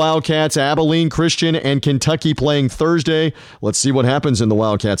ACU Wildcats. Abilene Christian and Kentucky playing Thursday. Let's see what happens in the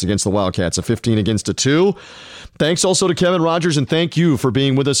Wildcats against the Wildcats, a 15-2. Thanks also to Kevin Rogers, and thank you for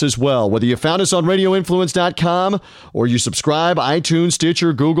being with us as well. Whether you found us on radioinfluence.com or you subscribe, iTunes,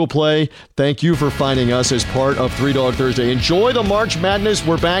 Stitcher, Google Play, thank you for finding us as part of Three Dog Thursday. Enjoy the March Madness.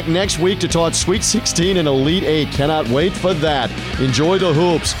 We're back next week to talk Sweet 16 and Elite 8. Cannot wait for that. Enjoy the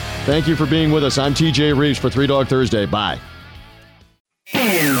hoops. Thank you for being with us. I'm TJ Reeves for Three Dog Thursday. Bye.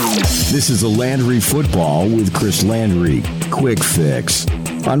 This is the Landry Football with Chris Landry. Quick fix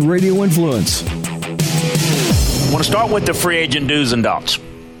on Radio Influence. I want to start with the free agent do's and don'ts.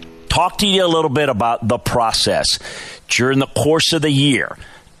 Talk to you a little bit about the process during the course of the year.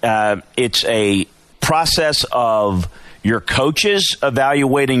 It's a process of your coaches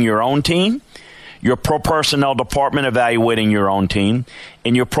evaluating your own team, your pro personnel department evaluating your own team,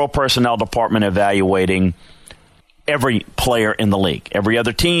 and your pro personnel department evaluating every player in the league, every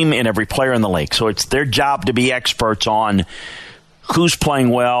other team and every player in the league. So it's their job to be experts on who's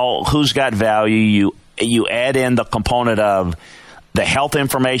playing well, who's got value. You add in the component of the health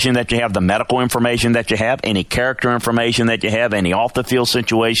information that you have, the medical information that you have, any character information that you have, any off-the-field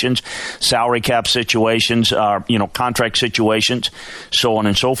situations, salary cap situations, contract situations, so on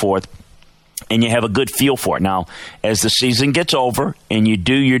and so forth. And you have a good feel for it. Now, as the season gets over and you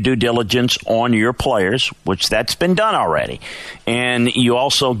do your due diligence on your players, which that's been done already, and you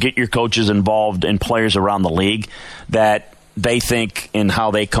also get your coaches involved in players around the league that they think and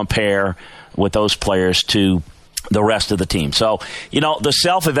how they compare with those players to the rest of the team. So, the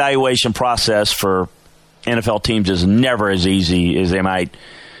self-evaluation process for NFL teams is never as easy as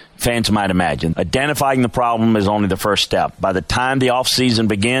fans might imagine. Identifying the problem is only the first step. By the time the offseason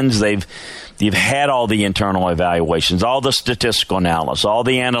begins, you've had all the internal evaluations, all the statistical analysis, all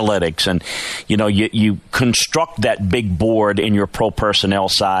the analytics, and you construct that big board in your pro personnel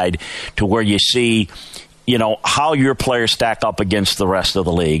side to where you see how your players stack up against the rest of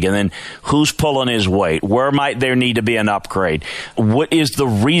the league, and then who's pulling his weight, where might there need to be an upgrade, what is the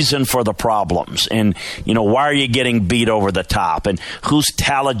reason for the problems, and why are you getting beat over the top, and whose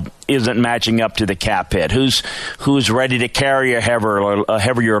talent isn't matching up to the cap hit, who's ready to carry a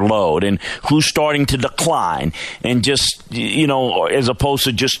heavier load, and who's starting to decline, and just as opposed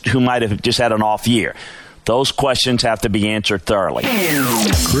to just who might have just had an off year. Those questions have to be answered thoroughly.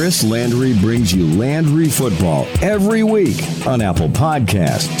 Chris Landry brings you Landry Football every week on Apple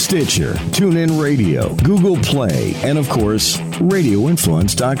Podcasts, Stitcher, TuneIn Radio, Google Play, and, of course,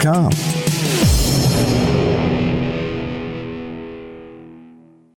 RadioInfluence.com.